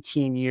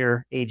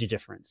 17-year age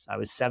difference. I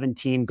was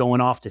 17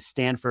 going off to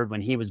Stanford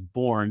when he was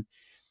born.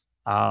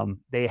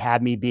 They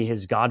had me be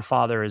his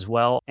godfather as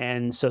well.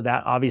 And so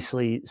that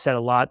obviously said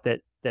a lot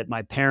that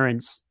my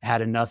parents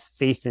had enough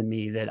faith in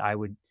me that I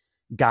would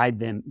guide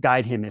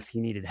him if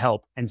he needed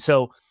help. And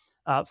so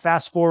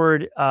fast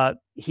forward,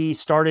 he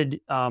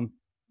started,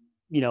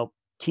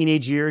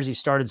 teenage years, he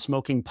started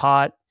smoking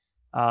pot.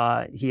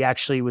 He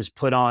actually was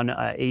put on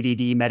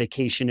ADD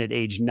medication at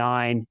age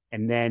 9.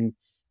 And then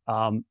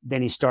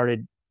he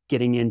started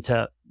getting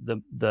into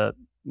the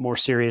more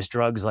serious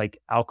drugs like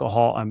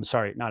alcohol,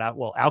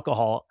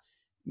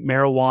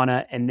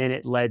 marijuana. And then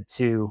it led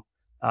to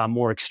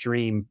more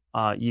extreme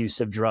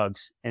use of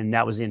drugs. And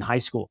that was in high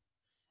school.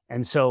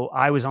 And so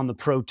I was on the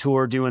pro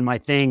tour doing my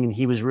thing, and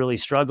he was really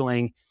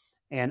struggling.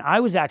 And I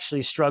was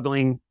actually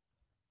struggling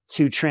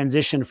to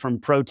transition from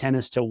pro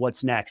tennis to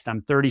what's next.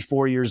 I'm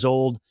 34 years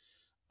old.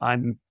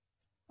 I'm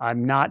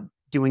not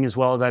doing as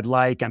well as I'd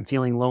like. I'm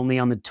feeling lonely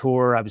on the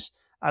tour. I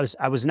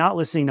was not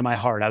listening to my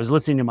heart. I was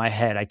listening to my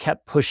head. I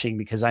kept pushing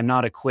because I'm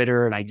not a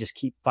quitter and I just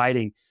keep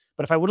fighting.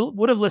 But if I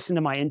would have listened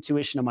to my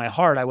intuition and my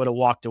heart, I would have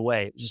walked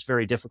away. It was just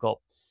very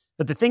difficult.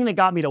 But the thing that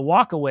got me to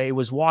walk away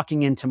was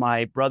walking into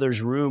my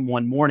brother's room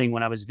one morning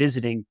when I was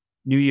visiting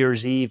New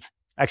Year's Eve,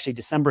 actually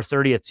December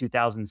 30th,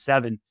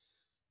 2007,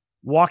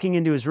 walking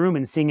into his room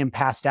and seeing him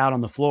passed out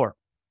on the floor.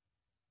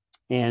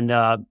 And,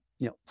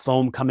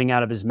 foam coming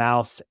out of his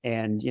mouth.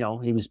 And,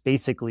 he was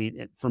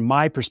basically, from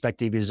my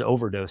perspective, he was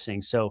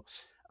overdosing. So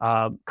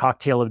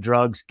cocktail of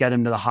drugs, get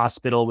him to the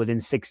hospital. Within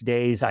 6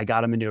 days, I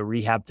got him into a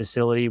rehab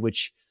facility,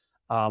 which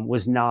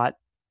was not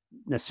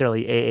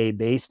necessarily AA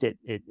based.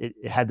 It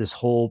had this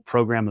whole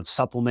program of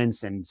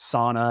supplements and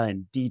sauna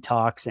and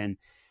detox. And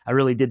I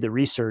really did the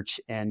research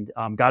and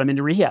got him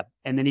into rehab.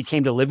 And then he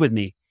came to live with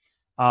me.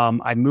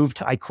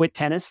 I quit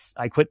tennis.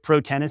 I quit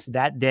pro tennis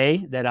that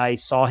day that I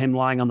saw him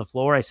lying on the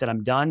floor. I said,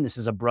 I'm done. This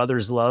is a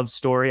brother's love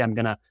story. I'm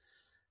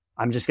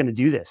just going to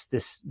do this.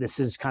 This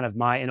is kind of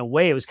in a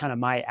way, it was kind of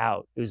my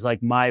out. It was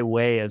like my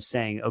way of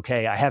saying,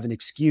 okay, I have an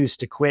excuse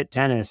to quit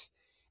tennis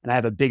and I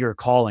have a bigger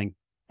calling.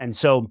 And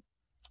so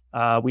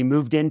we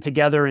moved in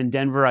together in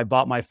Denver. I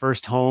bought my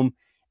first home,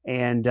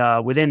 and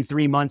within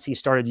 3 months, he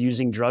started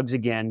using drugs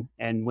again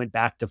and went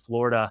back to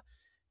Florida.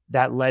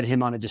 That led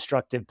him on a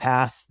destructive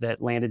path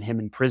that landed him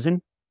in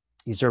prison.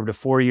 He served a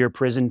 4-year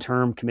prison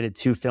term, committed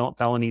 2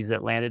 felonies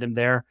that landed him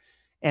there.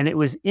 And it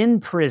was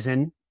in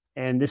prison,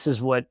 and this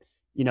is what,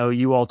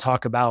 you all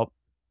talk about,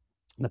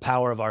 the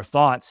power of our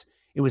thoughts.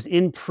 It was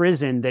in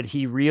prison that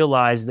he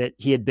realized that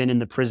he had been in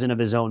the prison of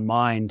his own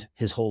mind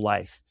his whole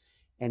life.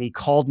 And he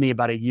called me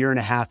about 1.5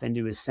 years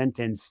into his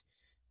sentence.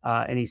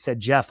 And he said,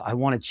 Jeff, I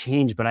want to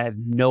change, but I have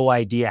no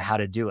idea how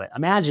to do it.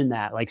 Imagine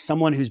that, like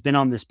someone who's been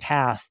on this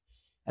path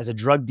as a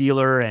drug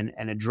dealer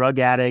and a drug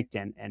addict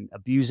and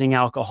abusing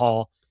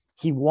alcohol.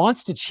 He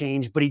wants to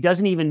change, but he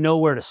doesn't even know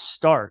where to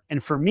start.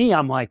 And for me,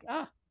 I'm like,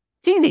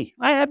 it's easy.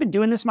 I've been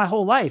doing this my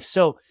whole life.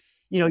 So,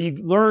 you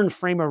learn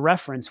frame of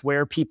reference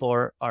where people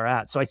are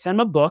at. So I sent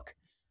him a book.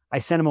 I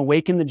sent him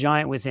Awaken the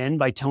Giant Within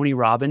by Tony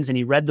Robbins, and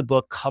he read the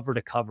book cover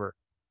to cover.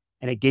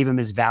 And it gave him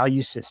his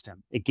value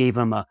system. It gave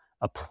him a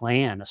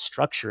plan, a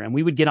structure. And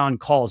we would get on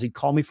calls. He'd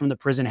call me from the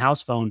prison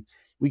house phone.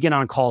 We get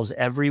on calls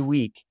every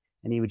week.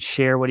 And he would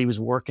share what he was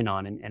working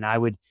on. And I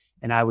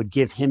would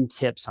give him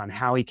tips on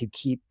how he could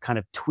keep kind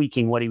of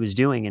tweaking what he was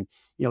doing. And,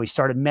 he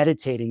started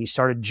meditating, he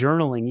started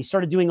journaling, he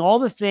started doing all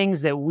the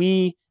things that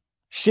we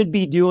should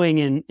be doing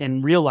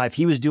in real life,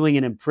 he was doing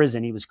it in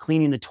prison. He was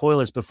cleaning the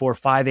toilets before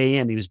 5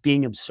 a.m. He was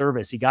being of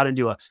service. He got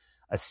into a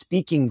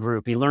speaking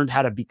group. He learned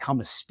how to become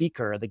a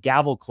speaker, the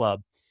Gavel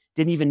Club.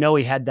 Didn't even know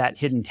he had that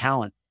hidden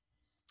talent.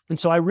 And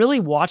so I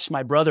really watched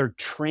my brother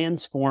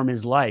transform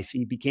his life.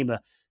 He became a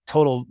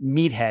total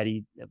meathead.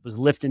 He was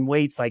lifting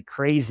weights like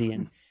crazy,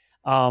 and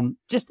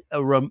just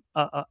an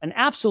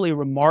absolutely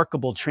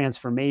remarkable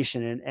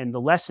transformation. And the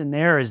lesson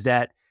there is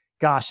that,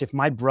 gosh, if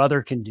my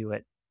brother can do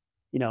it,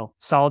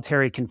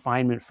 solitary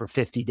confinement for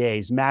 50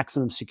 days,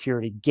 maximum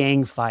security,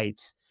 gang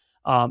fights.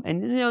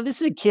 And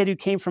this is a kid who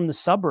came from the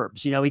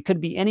suburbs. He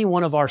could be any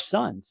one of our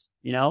sons,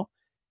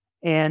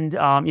 and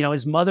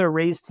his mother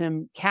raised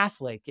him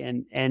Catholic,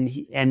 and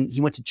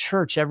he went to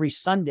church every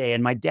Sunday,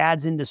 and my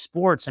dad's into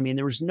sports. I mean,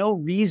 there was no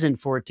reason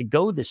for it to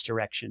go this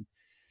direction.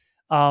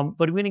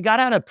 But when he got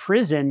out of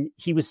prison,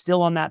 he was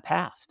still on that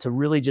path to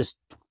really just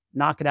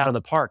knock it out of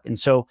the park. And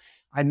so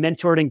I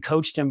mentored and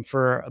coached him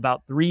for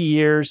about 3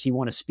 years. He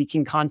won a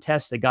speaking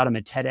contest that got him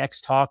a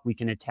TEDx talk. We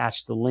can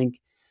attach the link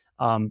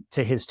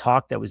to his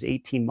talk. That was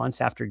 18 months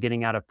after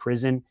getting out of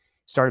prison.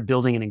 Started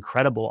building an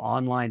incredible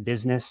online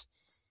business.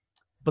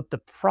 But the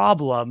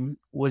problem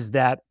was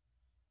that,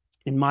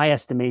 in my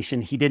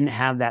estimation, he didn't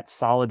have that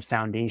solid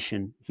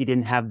foundation. He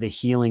didn't have the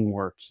healing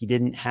work. He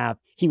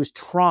was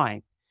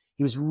trying.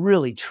 He was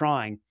really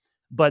trying.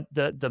 But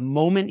the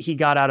moment he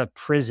got out of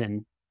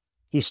prison,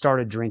 he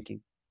started drinking.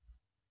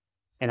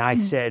 And I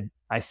said,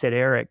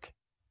 Eric,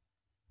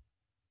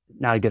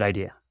 not a good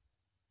idea.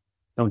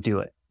 Don't do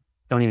it.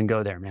 Don't even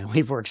go there, man.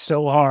 We've worked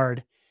so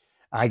hard.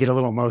 I get a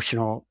little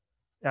emotional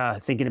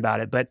thinking about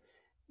it, but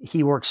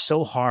he worked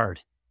so hard.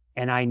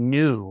 And I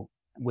knew,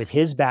 with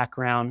his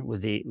background,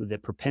 with the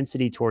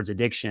propensity towards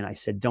addiction, I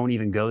said, don't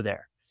even go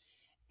there.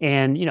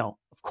 And,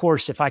 of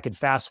course, if I could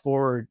fast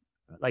forward,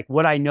 like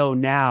what I know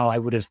now, I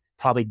would have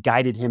probably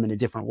guided him in a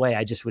different way.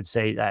 I just would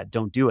say that,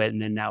 don't do it.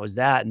 And then that was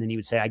that. And then he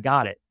would say, I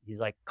got it. He's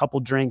like, couple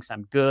drinks,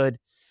 I'm good.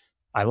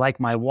 I like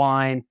my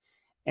wine.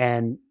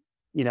 And,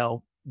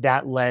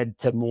 that led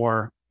to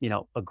more,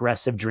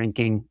 aggressive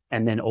drinking,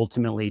 and then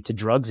ultimately to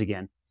drugs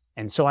again.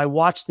 And so I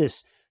watched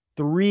this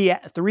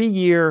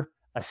three-year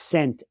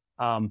ascent,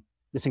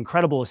 this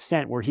incredible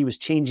ascent where he was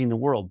changing the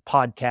world,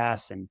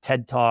 podcasts and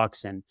TED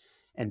Talks, and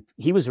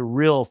he was a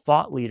real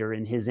thought leader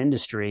in his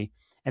industry.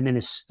 And then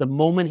the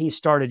moment he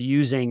started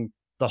using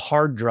the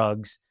hard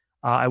drugs,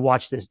 I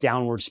watched this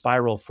downward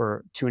spiral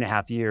for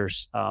 2.5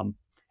 years. And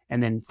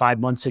then 5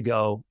 months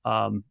ago,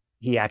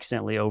 he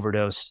accidentally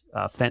overdosed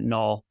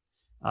fentanyl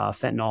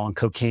and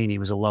cocaine. He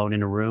was alone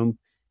in a room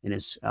in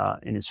his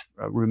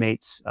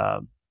roommate's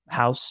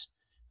house.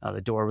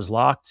 The door was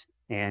locked,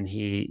 and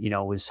he,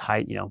 was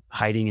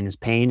hiding in his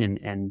pain,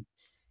 and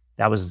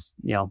that was,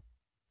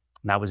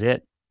 that was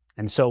it.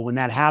 And so when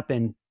that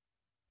happened,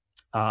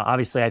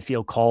 obviously I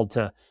feel called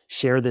to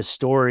share this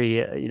story.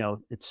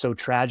 It's so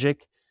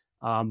tragic,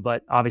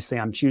 but obviously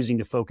I'm choosing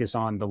to focus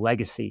on the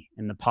legacy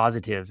and the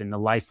positive and the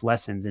life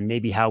lessons, and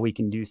maybe how we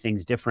can do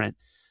things different,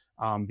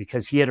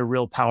 because he had a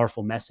real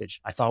powerful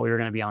message. I thought we were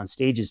going to be on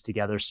stages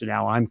together, so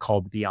now I'm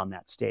called to be on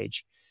that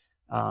stage.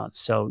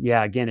 So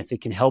yeah, again, if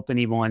it can help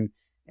anyone,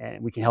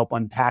 and we can help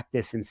unpack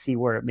this and see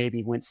where it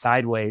maybe went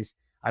sideways,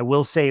 I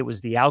will say it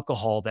was the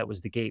alcohol that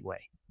was the gateway.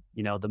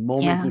 The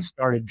moment he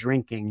started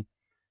drinking,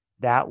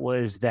 that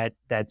was that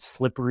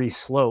slippery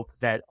slope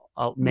that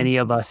many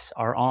of us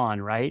are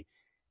on, right?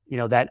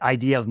 That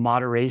idea of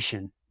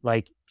moderation,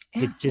 like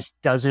it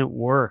just doesn't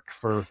work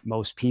for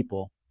most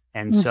people.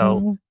 And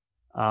so,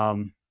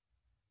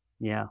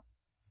 yeah.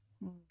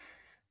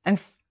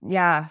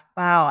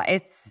 Wow.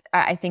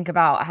 I think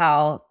about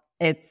how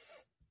it's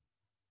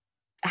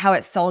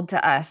sold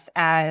to us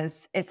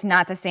as it's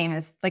not the same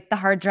as like the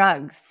hard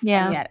drugs.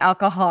 Yeah. And yet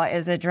alcohol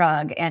is a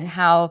drug, and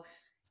how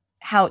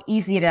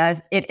easy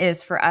it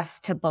is for us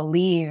to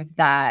believe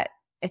that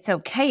it's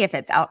okay if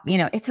it's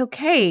it's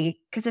okay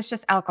because it's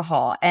just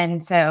alcohol.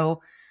 And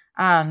so,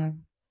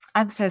 I'm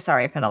so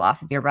sorry for the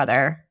loss of your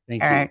brother,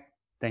 Eric.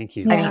 Thank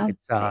you. Yeah.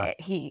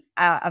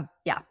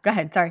 Go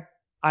ahead. Sorry.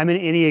 I'm an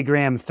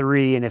Enneagram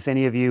 3, and if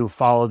any of you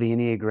follow the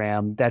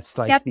Enneagram, that's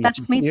like, yep,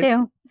 that's me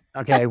too.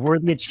 Okay, we're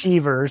the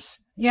achievers.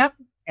 Yep.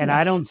 And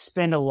I don't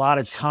spend a lot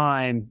of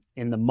time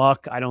in the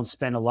muck. I don't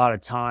spend a lot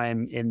of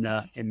time in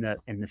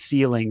the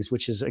feelings,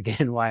 which is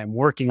again why I'm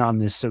working on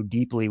this so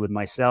deeply with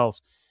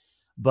myself.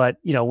 But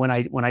when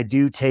I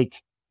do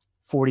take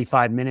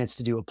 45 minutes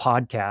to do a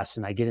podcast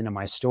and I get into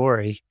my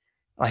story,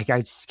 like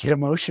I just get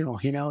emotional.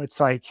 It's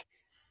like,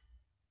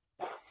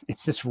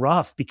 it's just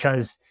rough,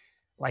 because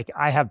like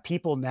I have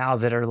people now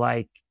that are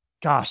like,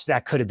 gosh,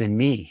 that could have been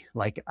me.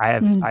 Like I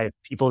have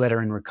people that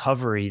are in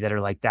recovery that are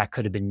like, that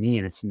could have been me.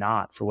 And it's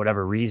not, for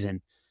whatever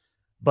reason.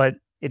 But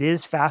it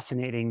is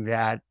fascinating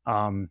that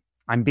I'm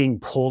being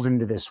pulled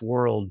into this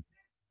world.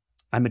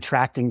 I'm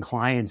attracting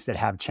clients that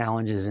have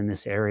challenges in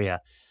this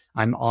area.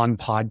 I'm on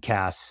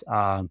podcasts.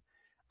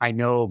 I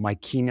know my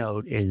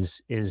keynote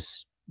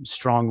is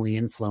strongly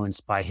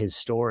influenced by his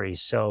story.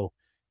 So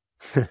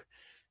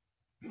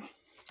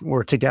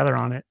we're together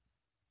on it.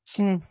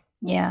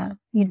 Yeah,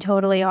 you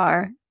totally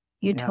are.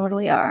 You Yeah.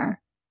 totally are.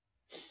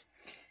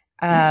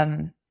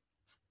 In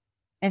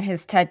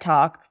his TED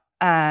talk,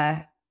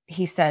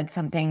 he said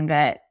something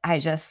that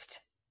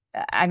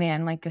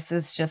I'm like, this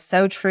is just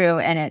so true.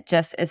 And it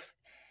just is,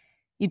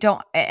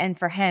 and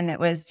for him, it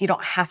was, you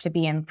don't have to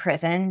be in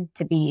prison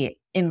to be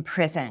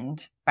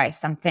imprisoned by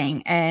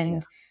something.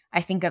 And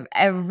I think of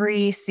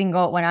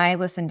when I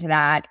listened to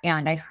that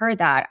and I heard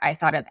that, I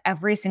thought of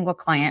every single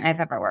client I've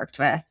ever worked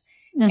with.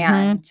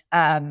 And,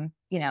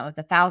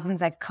 the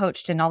thousands I've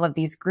coached in all of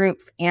these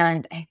groups.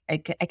 And I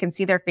can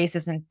see their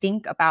faces and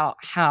think about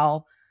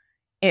how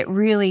it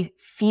really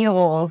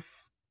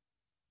feels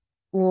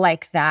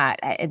like that.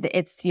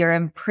 You're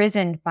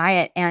imprisoned by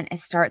it. And it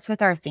starts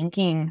with our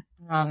thinking.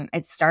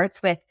 It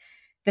starts with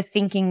the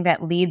thinking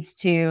that leads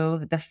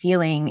to the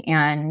feeling.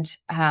 And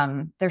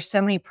there's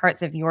so many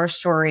parts of your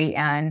story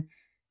and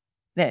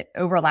that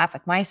overlap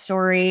with my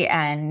story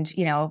and,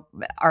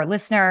 our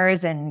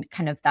listeners, and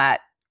kind of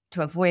that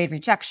to avoid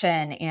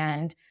rejection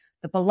and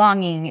the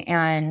belonging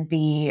and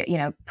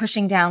the,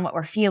 pushing down what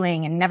we're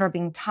feeling and never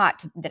being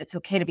taught that it's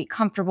okay to be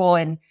comfortable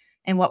in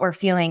what we're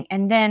feeling.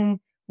 And then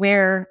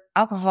where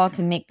alcohol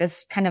can make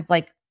this kind of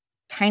like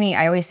tiny,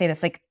 I always say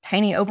this, like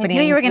tiny opening.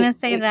 I knew you were going to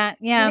say that.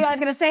 Yeah. I was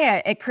going to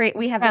say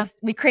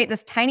it. We create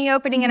this tiny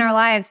opening in our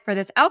lives for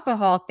this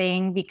alcohol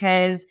thing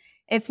because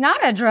it's not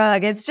a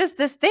drug. It's just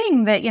this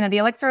thing that, the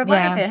elixir of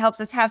life. It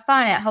helps us have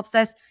fun. It helps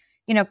us,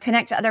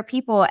 connect to other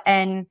people.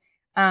 And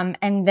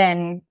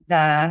then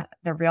the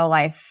real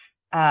life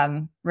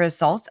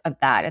results of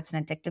that, it's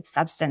an addictive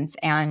substance,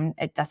 and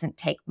it doesn't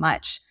take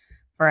much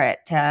for it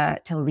to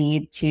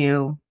lead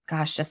to,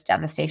 just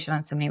devastation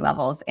on so many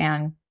levels.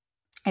 And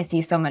I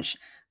see so much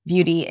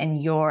beauty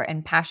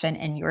and passion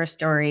in your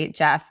story,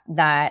 Jeff,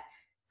 that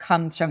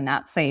comes from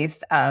that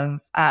place of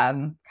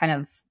kind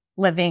of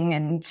living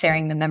and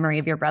sharing the memory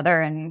of your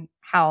brother, and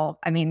how,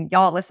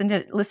 y'all listen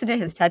to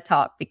his TED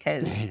talk,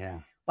 because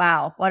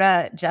wow, what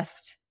a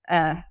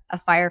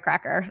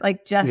firecracker,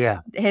 like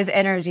his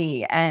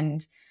energy.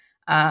 And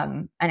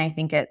I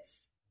think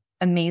it's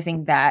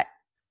amazing that,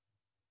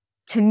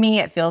 to me,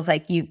 it feels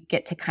like you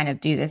get to kind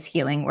of do this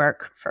healing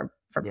work for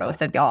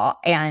both of y'all.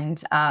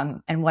 And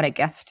what a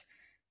gift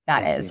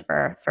that is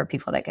for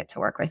people that get to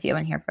work with you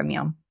and hear from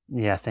you.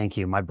 Yeah. Thank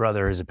you. My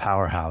brother is a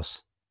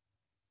powerhouse.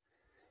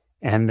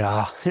 And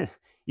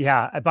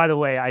by the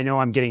way, I know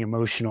I'm getting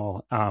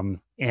emotional,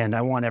 and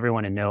I want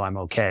everyone to know I'm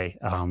okay.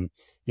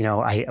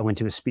 I went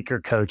to a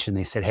speaker coach and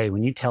they said, hey,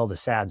 when you tell the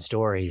sad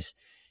stories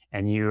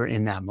and you're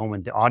in that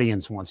moment, the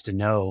audience wants to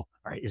know,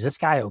 all right, is this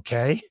guy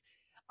okay?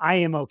 I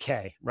am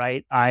okay,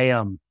 right?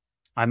 I'm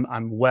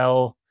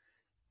well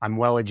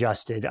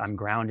adjusted. I'm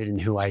grounded in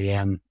who I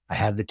am. I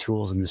have the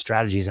tools and the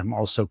strategies. I'm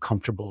also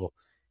comfortable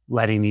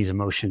letting these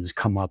emotions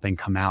come up and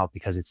come out,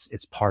 because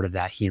it's part of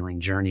that healing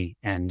journey.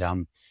 And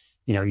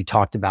you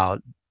talked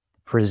about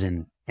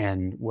prison,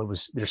 and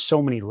there's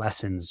so many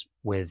lessons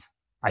with,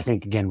 I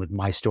think, again, with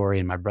my story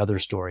and my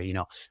brother's story.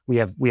 We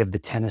have the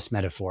tennis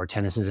metaphor.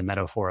 Tennis is a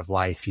metaphor of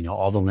life,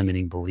 all the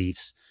limiting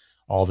beliefs,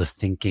 all the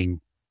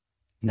thinking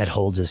that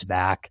holds us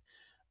back,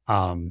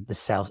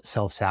 the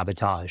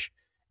self-sabotage.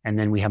 And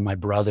then we have my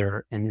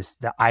brother, and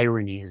the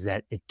irony is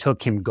that it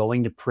took him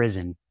going to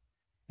prison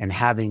and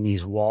having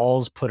these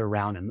walls put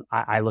around him.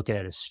 I look at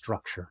it as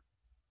structure.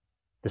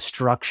 The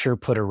structure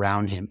put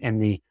around him,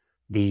 and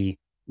the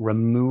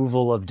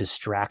removal of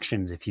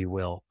distractions, if you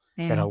will,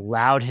 that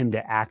allowed him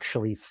to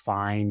actually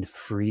find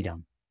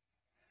freedom.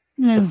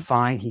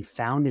 He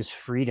found his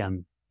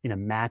freedom in a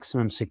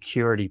maximum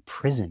security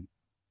prison.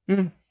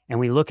 And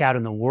we look out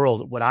in the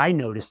world, what I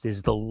noticed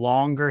is the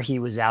longer he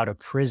was out of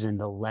prison,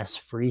 the less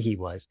free he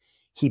was.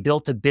 He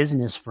built a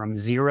business from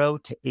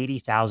 $0 to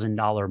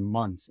 $80,000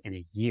 months in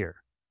a year.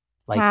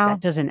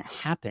 That doesn't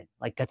happen.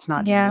 That's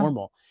not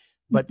normal.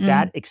 But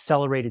that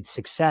accelerated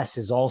success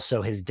is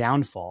also his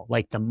downfall.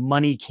 The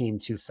money came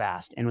too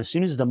fast. And as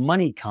soon as the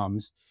money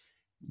comes,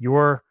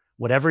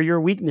 whatever your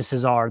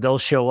weaknesses are, they'll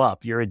show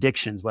up. Your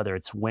addictions, whether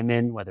it's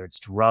women, whether it's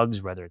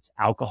drugs, whether it's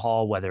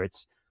alcohol, whether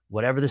it's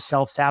whatever the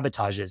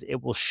self-sabotage is,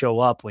 it will show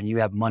up when you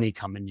have money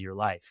come into your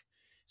life.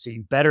 So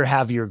you better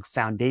have your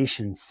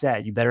foundation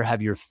set. You better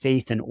have your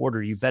faith in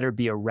order. You better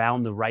be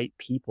around the right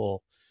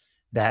people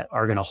that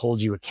are going to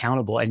hold you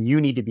accountable. And you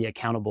need to be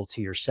accountable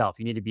to yourself.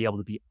 You need to be able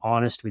to be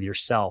honest with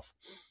yourself.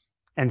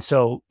 And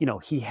so,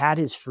 he had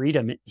his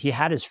freedom. He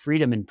had his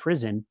freedom in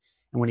prison.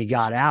 And when he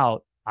got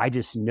out, I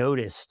just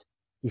noticed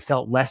he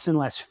felt less and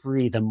less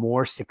free, the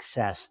more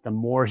success, the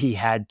more he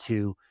had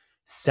to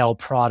sell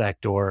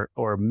product or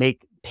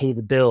pay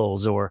the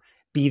bills or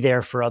be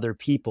there for other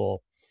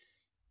people.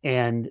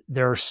 And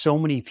there are so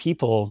many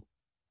people,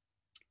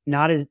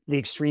 not at the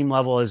extreme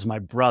level as my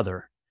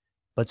brother,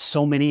 but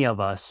so many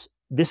of us,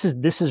 this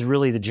is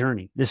really the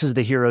journey. This is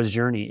the hero's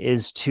journey,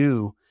 is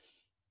to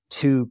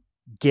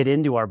get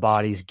into our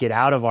bodies, get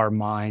out of our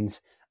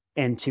minds,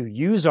 and to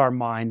use our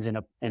minds in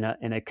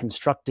a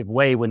constructive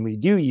way. When we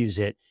do use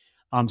it,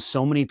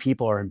 so many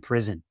people are in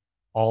prison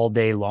all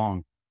day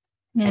long.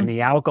 And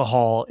the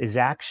alcohol is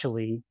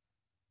actually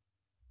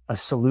a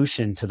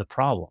solution to the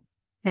problem.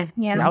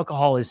 Yeah.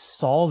 Alcohol is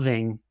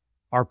solving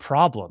our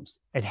problems.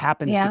 It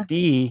happens to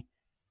be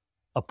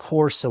a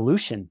poor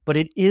solution, but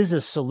it is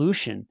a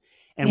solution.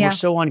 And we're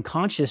so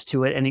unconscious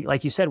to it. And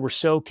like you said, we're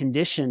so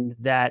conditioned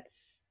that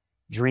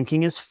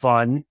drinking is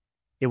fun.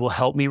 It will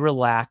help me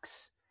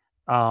relax.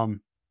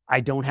 I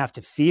don't have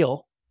to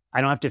feel.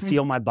 I don't have to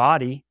feel my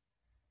body.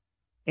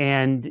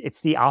 And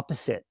it's the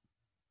opposite.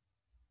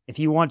 If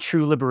you want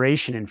true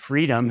liberation and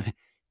freedom,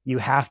 you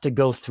have to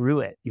go through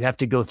it. You have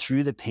to go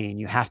through the pain.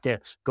 You have to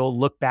go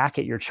look back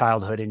at your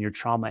childhood and your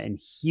trauma and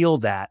heal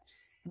that.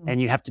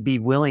 And you have to be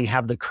willing,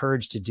 have the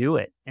courage to do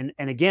it. And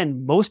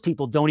again, most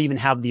people don't even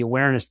have the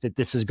awareness that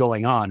this is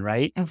going on,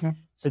 right?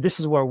 So this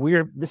is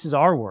where this is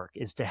our work,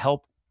 is to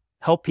help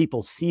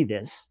people see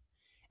this.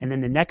 And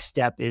then the next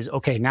step is,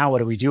 okay, now what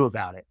do we do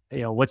about it?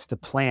 What's the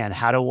plan?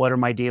 What are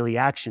my daily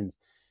actions?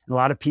 And a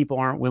lot of people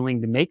aren't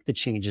willing to make the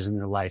changes in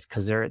their life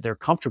because they're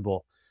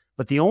comfortable.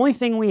 But the only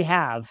thing we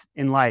have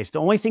in life, the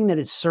only thing that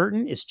is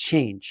certain is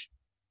change,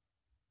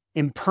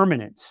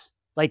 impermanence.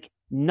 Like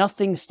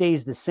nothing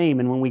stays the same.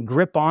 And when we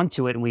grip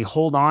onto it and we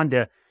hold on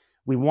to,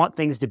 we want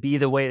things to be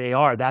the way they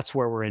are, that's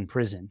where we're in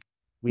prison.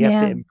 We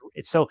have to,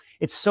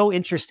 it's so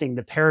interesting.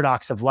 The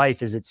paradox of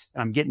life is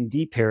I'm getting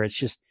deep here. It's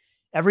just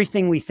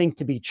everything we think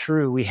to be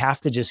true, we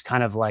have to just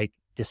kind of like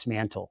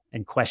dismantle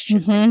and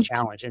question and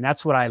challenge. And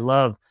that's what I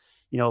love,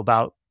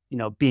 about,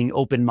 being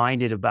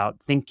open-minded about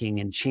thinking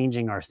and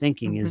changing our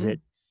thinking is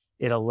it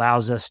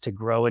allows us to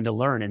grow and to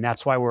learn. And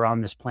that's why we're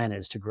on this planet,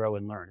 is to grow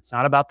and learn. It's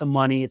not about the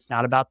money. It's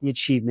not about the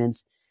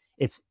achievements.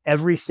 It's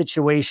every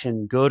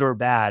situation, good or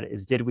bad,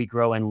 is did we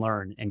grow and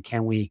learn? And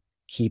can we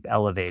keep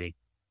elevating?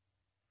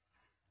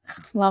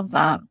 Love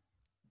that.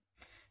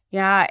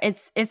 Yeah,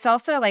 it's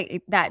also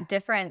like that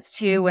difference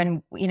too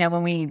when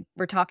we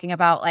were talking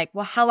about like,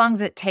 well, how long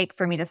does it take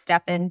for me to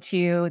step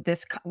into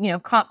this,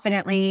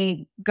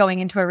 confidently going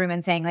into a room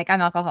and saying like, I'm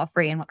alcohol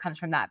free, and what comes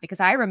from that? Because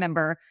I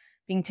remember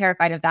being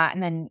terrified of that,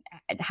 and then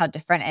how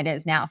different it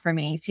is now for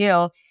me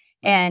too.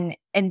 And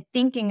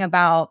thinking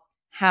about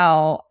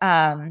how,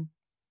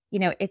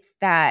 it's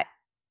that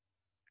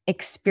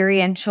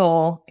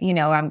experiential,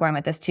 I'm going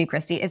with this too,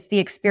 Christy, it's the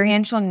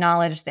experiential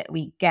knowledge that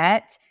we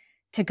get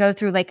to go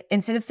through, like,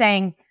 instead of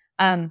saying,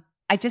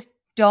 I just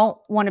don't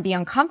want to be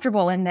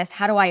uncomfortable in this,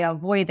 how do I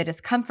avoid the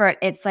discomfort?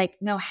 It's like,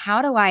 no,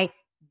 how do I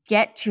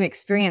get to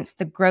experience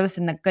the growth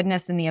and the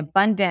goodness and the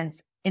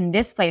abundance in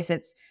this place?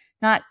 It's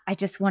not, I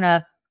just want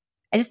to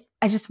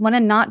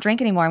not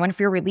drink anymore. I want to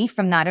feel relief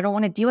from that. I don't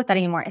want to deal with that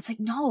anymore. It's like,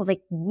 no,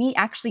 like we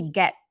actually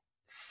get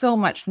so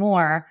much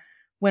more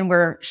when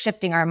we're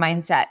shifting our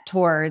mindset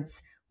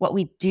towards what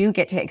we do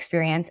get to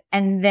experience.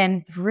 And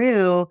then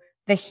through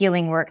the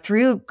healing work,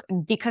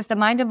 because the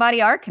mind and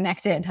body are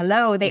connected.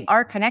 Hello, they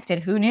are connected.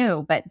 Who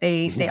knew? But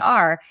they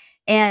are.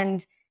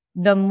 And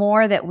the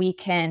more that we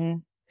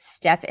can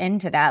step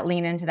into that,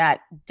 lean into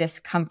that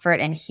discomfort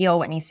and heal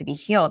what needs to be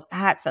healed,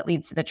 that's what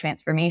leads to the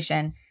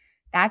transformation.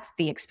 That's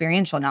the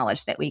experiential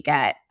knowledge that we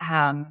get,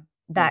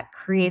 that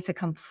creates a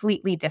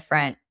completely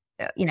different,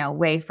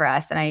 way for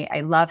us. And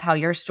I love how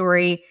your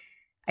story,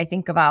 I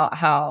think about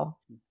how,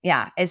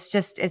 it's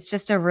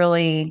just a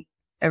really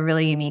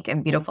unique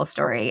and beautiful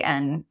story.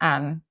 And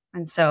I'm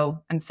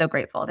so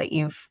grateful that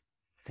you've,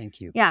 thank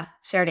you.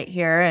 Shared it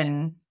here,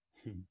 and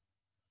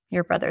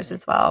your brothers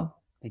as well.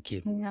 Thank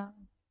you. Yeah.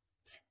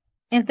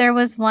 If there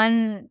was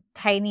one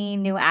tiny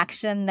new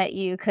action that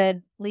you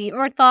could leave,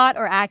 or thought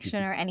or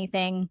action or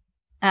anything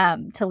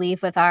to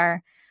leave with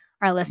our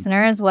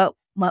listeners, what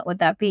would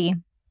that be?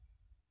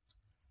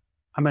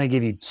 I'm going to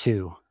give you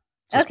two.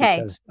 Okay.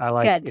 Because I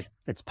like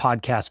it's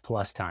podcast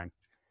plus time.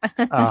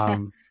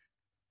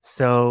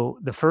 So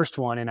the first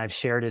one, and I've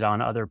shared it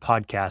on other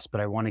podcasts,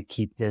 but I want to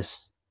keep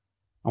this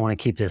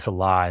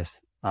alive.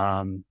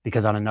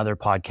 Because on another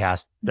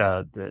podcast,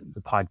 the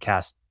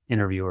podcast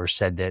interviewer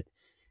said that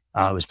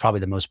it was probably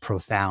the most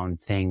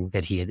profound thing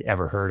that he had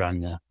ever heard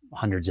on the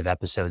hundreds of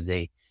episodes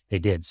they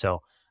did.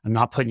 So I'm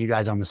not putting you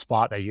guys on the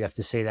spot that you have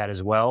to say that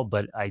as well,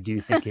 but I do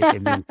think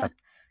it means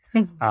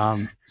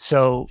something.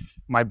 So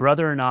my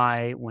brother and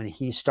I, when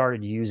he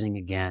started using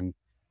again,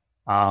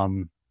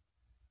 and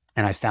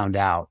I found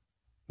out,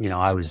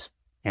 I was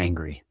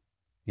angry.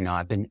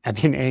 I've been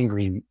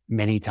angry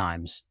many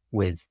times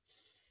with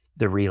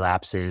the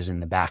relapses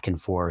and the back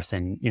and forth.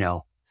 And,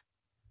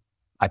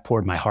 I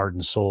poured my heart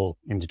and soul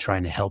into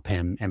trying to help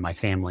him, and my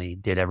family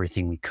did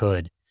everything we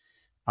could.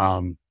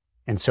 And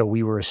so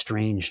we were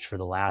estranged for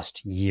the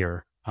last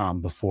year,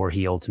 before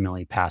he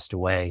ultimately passed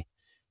away.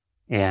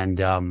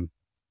 And,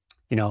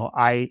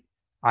 I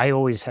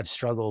always have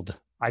struggled.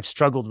 I've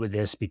struggled with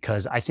this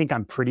because I think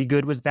I'm pretty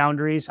good with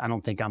boundaries. I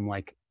don't think I'm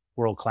like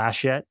world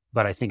class yet,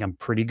 but I think I'm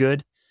pretty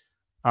good.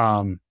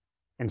 And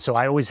so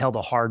I always held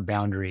a hard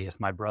boundary. If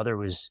my brother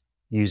was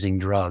using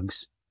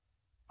drugs,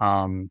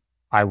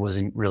 I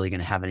wasn't really going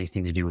to have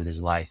anything to do with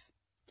his life.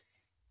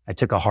 I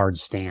took a hard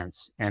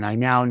stance. And I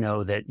now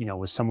know that,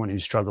 with someone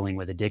who's struggling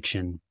with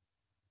addiction,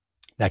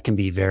 that can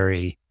be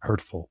very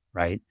hurtful,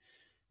 right?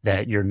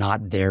 That you're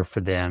not there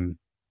for them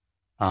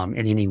in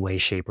any way,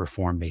 shape, or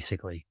form,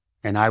 basically.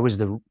 And I was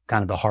the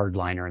kind of the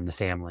hardliner in the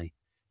family.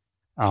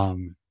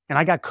 And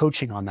I got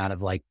coaching on that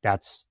of like,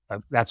 that's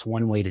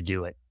one way to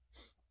do it.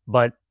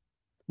 But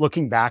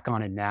looking back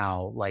on it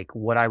now, like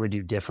what I would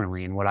do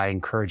differently and what I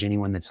encourage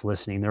anyone that's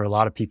listening, there are a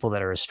lot of people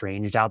that are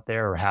estranged out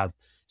there or have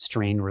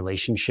strained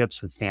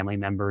relationships with family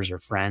members or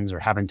friends or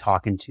haven't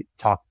talked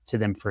to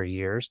them for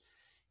years.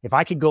 If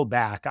I could go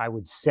back, I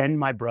would send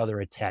my brother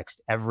a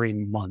text every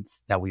month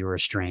that we were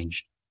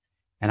estranged.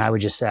 And I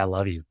would just say, I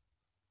love you.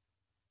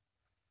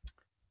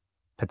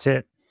 That's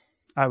it.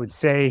 I would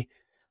say,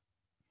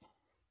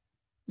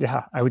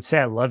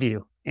 I love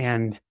you.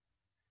 And,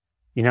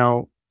 you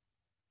know,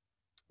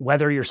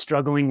 whether you're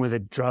struggling with a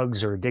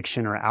drugs or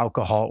addiction or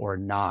alcohol or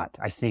not,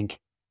 I think,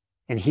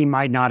 and he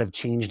might not have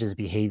changed his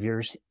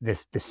behaviors, the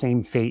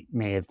same fate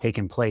may have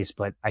taken place,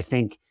 but I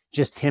think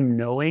just him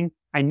knowing,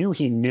 I knew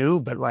he knew,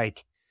 but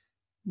like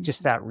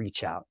just that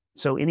reach out.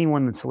 So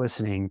anyone that's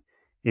listening,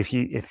 if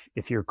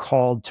you're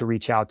called to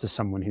reach out to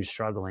someone who's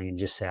struggling and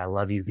just say, I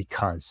love you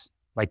because,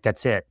 like,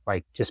 that's it.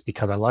 Like, just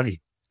because I love you.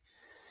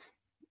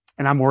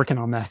 And I'm working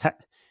on that.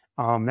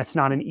 That's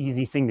not an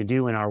easy thing to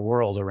do in our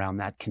world around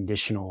that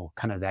conditional,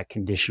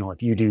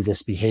 if you do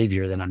this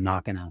behavior, then I'm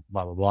not going to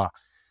blah, blah, blah.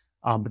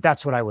 But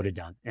that's what I would have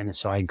done. And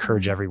so I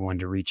encourage everyone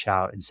to reach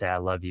out and say, I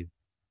love you.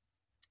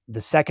 The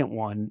second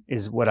one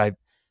is what I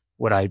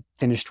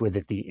finished with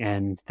at the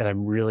end that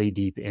I'm really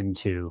deep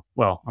into.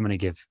 Well,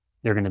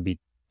 they're going to be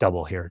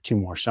double here, 2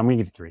 more. So I'm going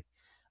to give 3.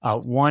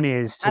 One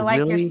is to I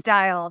like your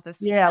style. Let's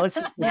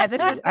just,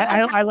 this is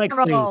I like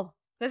threes.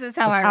 This is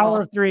how I Power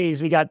roll. of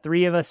threes. We got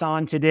 3 of us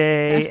on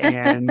today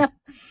and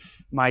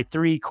my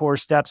 3 core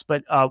steps.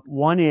 But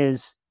one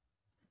is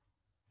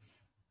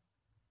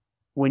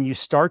when you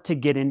start to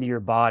get into your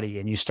body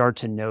and you start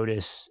to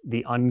notice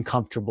the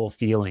uncomfortable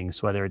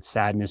feelings, whether it's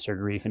sadness or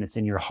grief, and it's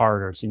in your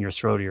heart or it's in your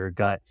throat or your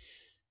gut,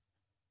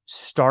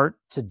 start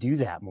to do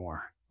that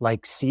more.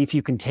 Like, see if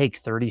you can take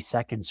 30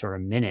 seconds or a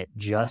minute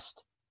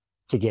just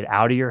to get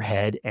out of your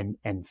head and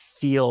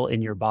feel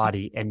in your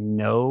body and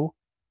know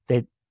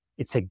that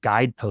it's a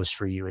guidepost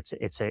for you.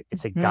 It's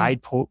a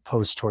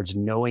guidepost towards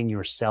knowing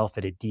yourself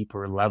at a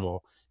deeper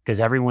level, because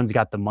everyone's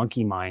got the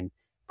monkey mind.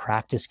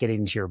 Practice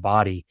getting into your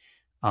body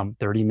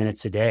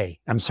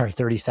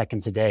 30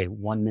 seconds a day,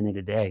 1 minute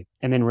a day.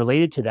 And then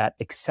related to that,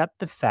 accept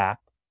the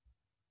fact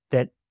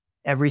that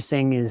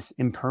everything is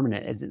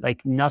impermanent. It's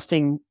like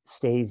nothing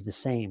stays the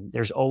same.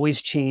 There's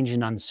always change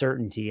and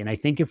uncertainty. And I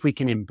think if we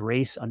can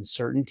embrace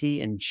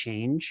uncertainty and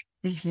change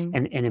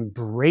and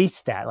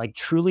embrace that, like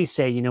truly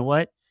say, you know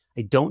what?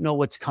 I don't know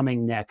what's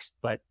coming next,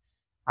 but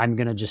I'm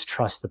going to just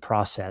trust the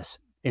process.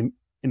 And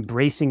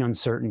embracing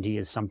uncertainty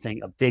is a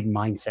big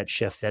mindset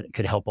shift that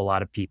could help a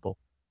lot of people.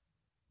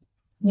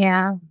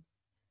 Yeah.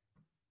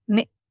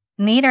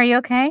 Mead, are you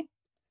okay?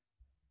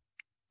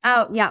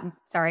 Oh, yeah.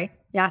 Sorry.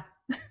 Yeah.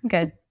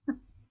 Good.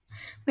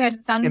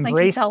 It sounded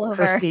like you fell over.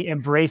 Christy,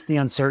 embrace the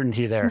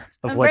uncertainty there.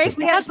 Embrace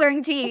the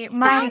uncertainty. It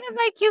sounded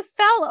like you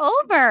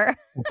fell over.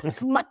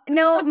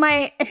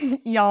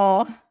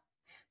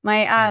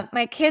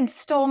 My kids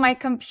stole my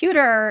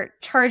computer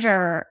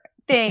charger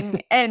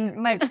thing and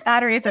my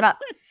battery is about.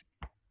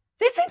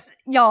 This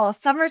is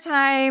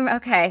summertime.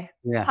 Okay.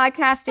 Yeah.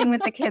 Podcasting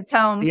with the kids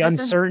home. The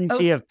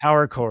uncertainty of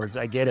power cords.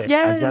 I get it.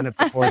 Yes. I've done it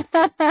before.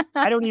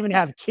 I don't even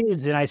have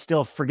kids and I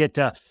still forget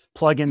to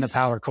plug in the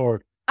power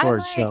cord. I'm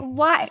like,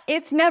 why?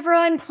 It's never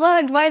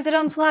unplugged. Why is it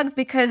unplugged?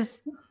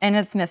 And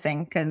it's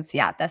missing. Because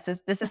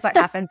this is what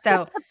happened.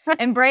 So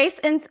embrace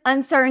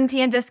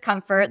uncertainty and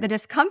discomfort. The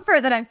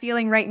discomfort that I'm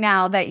feeling right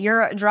now, that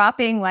you're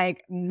dropping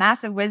like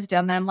massive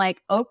wisdom. And I'm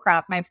like, oh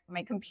crap, my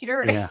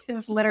computer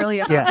is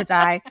literally about to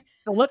die.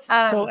 So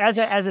so as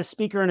a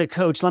speaker and a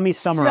coach, let me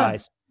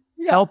summarize.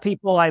 Sure. Tell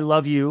people I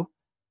love you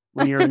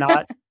when you're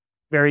not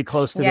very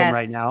close to them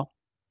right now.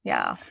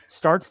 Yeah.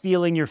 Start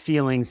feeling your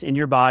feelings in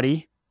your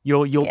body.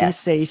 You'll be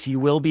safe. You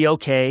will be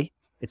okay.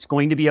 It's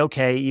going to be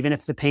okay. Even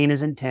if the pain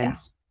is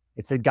intense,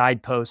 it's a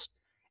guidepost.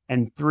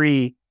 And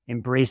 3,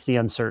 embrace the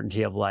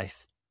uncertainty of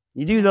life.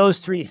 You do those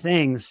 3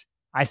 things,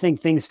 I think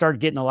things start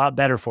getting a lot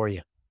better for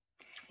you.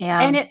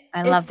 Yeah. And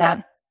I love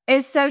that.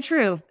 It's so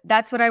true.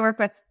 That's what I work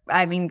with.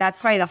 I mean, that's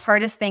probably the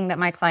hardest thing that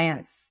my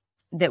clients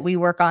that we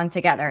work on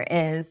together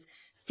is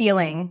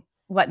feeling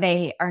what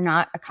they are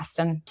not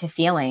accustomed to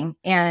feeling.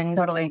 And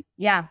totally.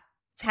 Yeah.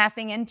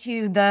 Tapping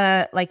into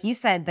the, like you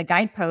said, the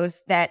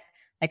guideposts that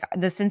like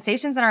the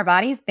sensations in our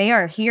bodies, they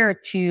are here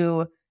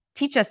to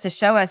teach us, to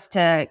show us,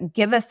 to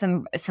give us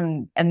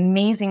some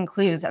amazing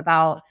clues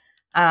about,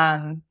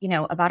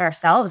 about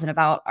ourselves and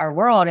about our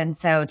world. And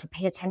so to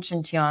pay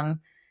attention to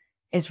them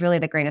is really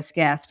the greatest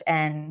gift.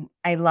 And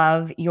I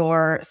love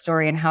your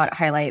story and how it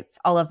highlights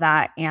all of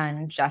that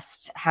and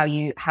just how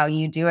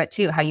you do it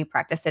too, how you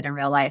practice it in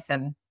real life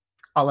and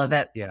all of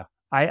it. Yeah.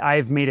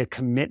 I've made a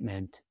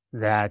commitment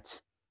that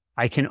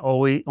I can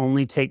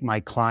only take my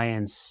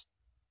clients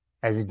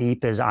as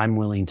deep as I'm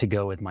willing to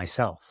go with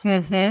myself.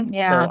 Mm-hmm.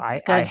 Yeah.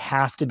 So I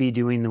have to be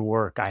doing the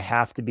work. I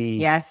have to be,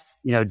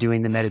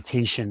 doing the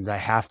meditations. I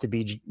have to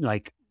be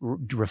like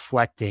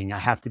reflecting. I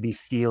have to be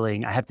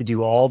feeling. I have to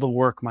do all the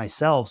work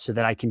myself so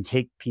that I can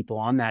take people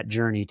on that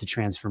journey to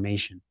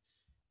transformation.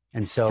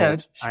 And so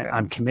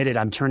I'm committed.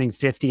 I'm turning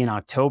 50 in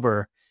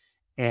October,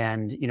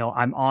 and, you know,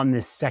 I'm on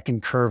this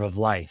second curve of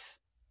life.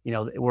 You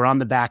know, we're on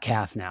the back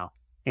half now,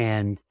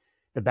 and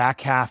the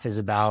back half is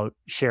about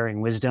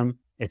sharing wisdom.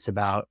 It's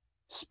about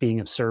being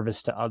of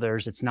service to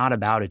others. It's not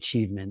about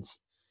achievements.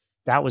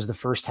 That was the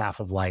first half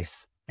of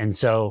life. And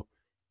so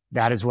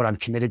that is what I'm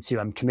committed to.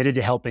 I'm committed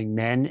to helping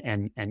men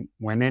and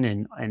women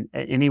and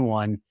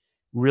anyone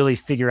really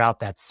figure out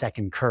that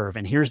second curve.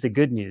 And here's the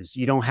good news.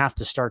 You don't have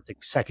to start the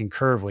second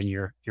curve when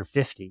you're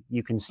 50.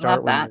 You can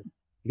start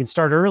you can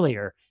start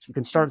earlier. You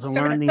can start to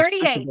learn these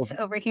 38 principles.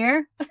 over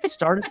here.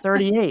 Start at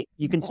 38.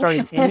 You can start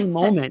at any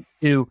moment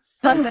to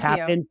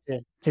tap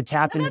into That's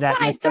that. when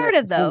I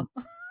started, though.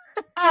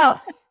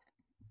 Oh.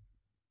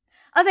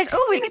 I was like,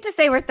 oh, we get to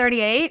say we're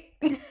 38.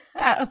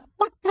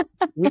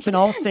 We can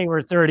all say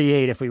we're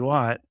 38 if we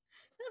want.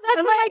 That's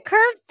when my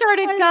curve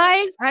started,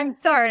 guys. I'm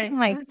sorry. Oh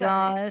my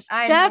gosh.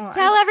 I Jeff, know.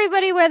 tell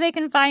everybody where they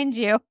can find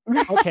you.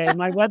 Okay,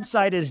 my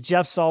website is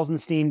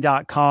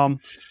jeffsalzenstein.com.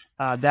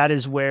 That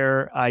is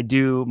where I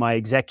do my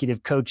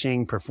executive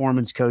coaching,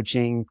 performance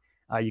coaching.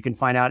 You can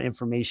find out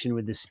information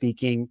with the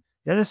speaking.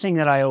 The other thing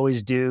that I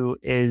always do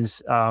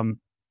is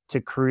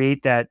to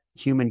create that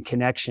human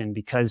connection,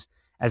 because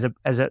as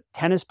a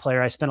tennis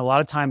player, I spent a lot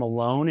of time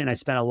alone and I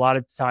spent a lot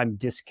of time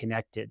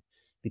disconnected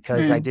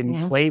because I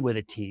didn't play with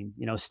a team.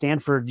 You know,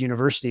 Stanford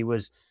University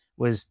was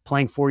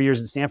playing 4 years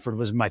at Stanford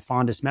was my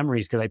fondest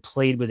memories because I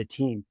played with a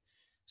team.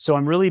 So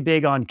I'm really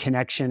big on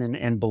connection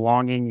and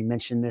belonging. You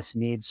mentioned this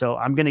need. So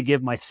I'm going to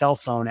give my cell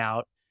phone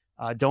out.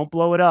 Don't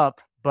blow it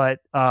up. But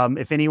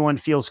if anyone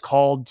feels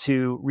called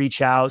to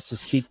reach out, to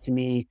speak to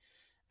me,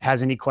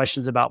 has any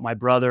questions about my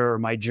brother or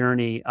my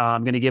journey,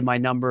 I'm going to give my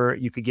number.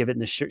 You could give it in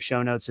the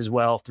show notes as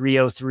well.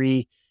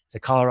 303, it's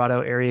a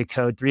Colorado area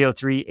code,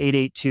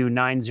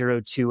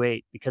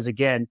 303-882-9028. Because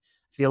again,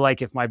 I feel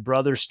like if my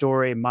brother's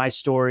story, my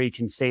story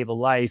can save a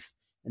life,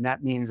 and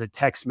that means a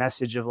text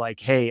message of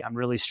like, hey, I'm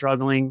really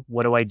struggling.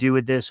 What do I do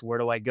with this? Where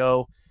do I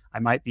go? I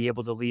might be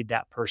able to lead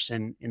that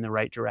person in the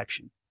right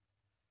direction.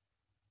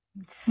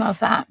 Love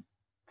that.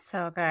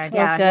 So good. So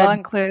Yeah.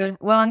 good.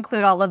 We'll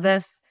include all of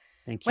this.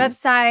 Thank you.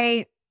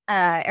 Website,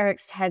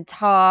 Eric's TED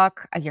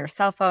Talk, your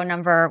cell phone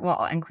number.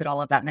 We'll include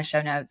all of that in the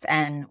show notes.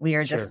 And we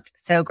are just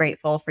so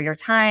grateful for your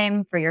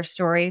time, for your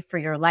story, for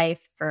your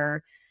life,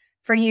 for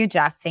you,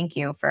 Jeff. Thank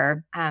you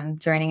for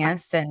joining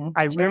us. And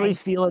I really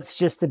feel it's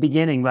just the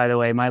beginning, by the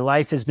way. My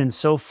life has been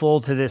so full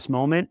to this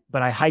moment,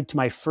 but I hiked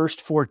my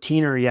first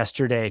 14er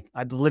yesterday.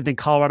 I've lived in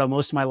Colorado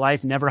most of my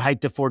life, never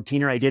hiked a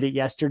 14er. I did it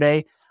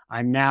yesterday.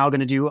 I'm now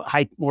going to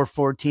hike more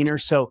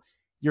 14ers. So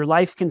your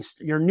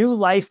new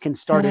life can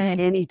start at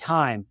any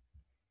time.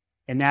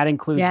 And that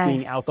includes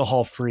being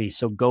alcohol free.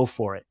 So go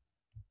for it.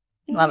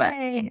 Love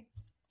it.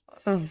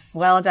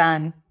 Well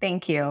done.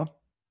 Thank you.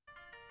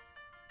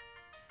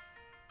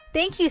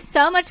 Thank you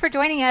so much for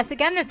joining us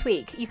again this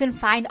week. You can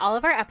find all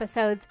of our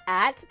episodes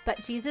at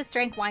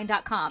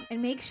butjesusdrankwine.com,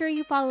 and make sure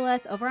you follow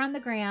us over on the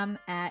gram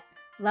at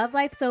Love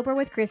Life Sober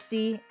with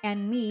Christy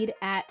and Mead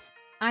at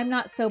I'm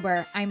Not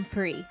Sober, I'm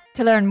Free.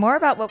 To learn more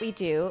about what we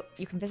do,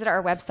 you can visit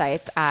our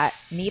websites at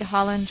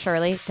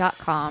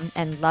meadhollandshirley.com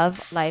and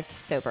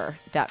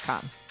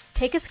lovelifesober.com.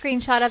 Take a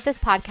screenshot of this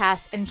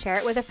podcast and share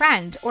it with a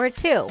friend or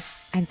two.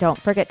 And don't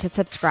forget to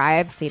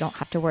subscribe so you don't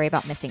have to worry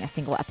about missing a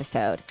single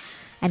episode.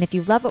 And if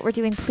you love what we're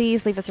doing,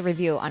 please leave us a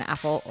review on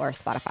Apple or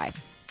Spotify.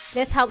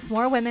 This helps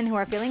more women who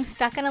are feeling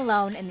stuck and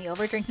alone in the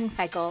overdrinking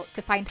cycle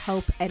to find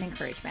hope and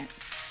encouragement.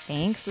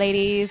 Thanks,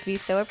 ladies. We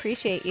so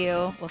appreciate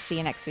you. We'll see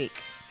you next week.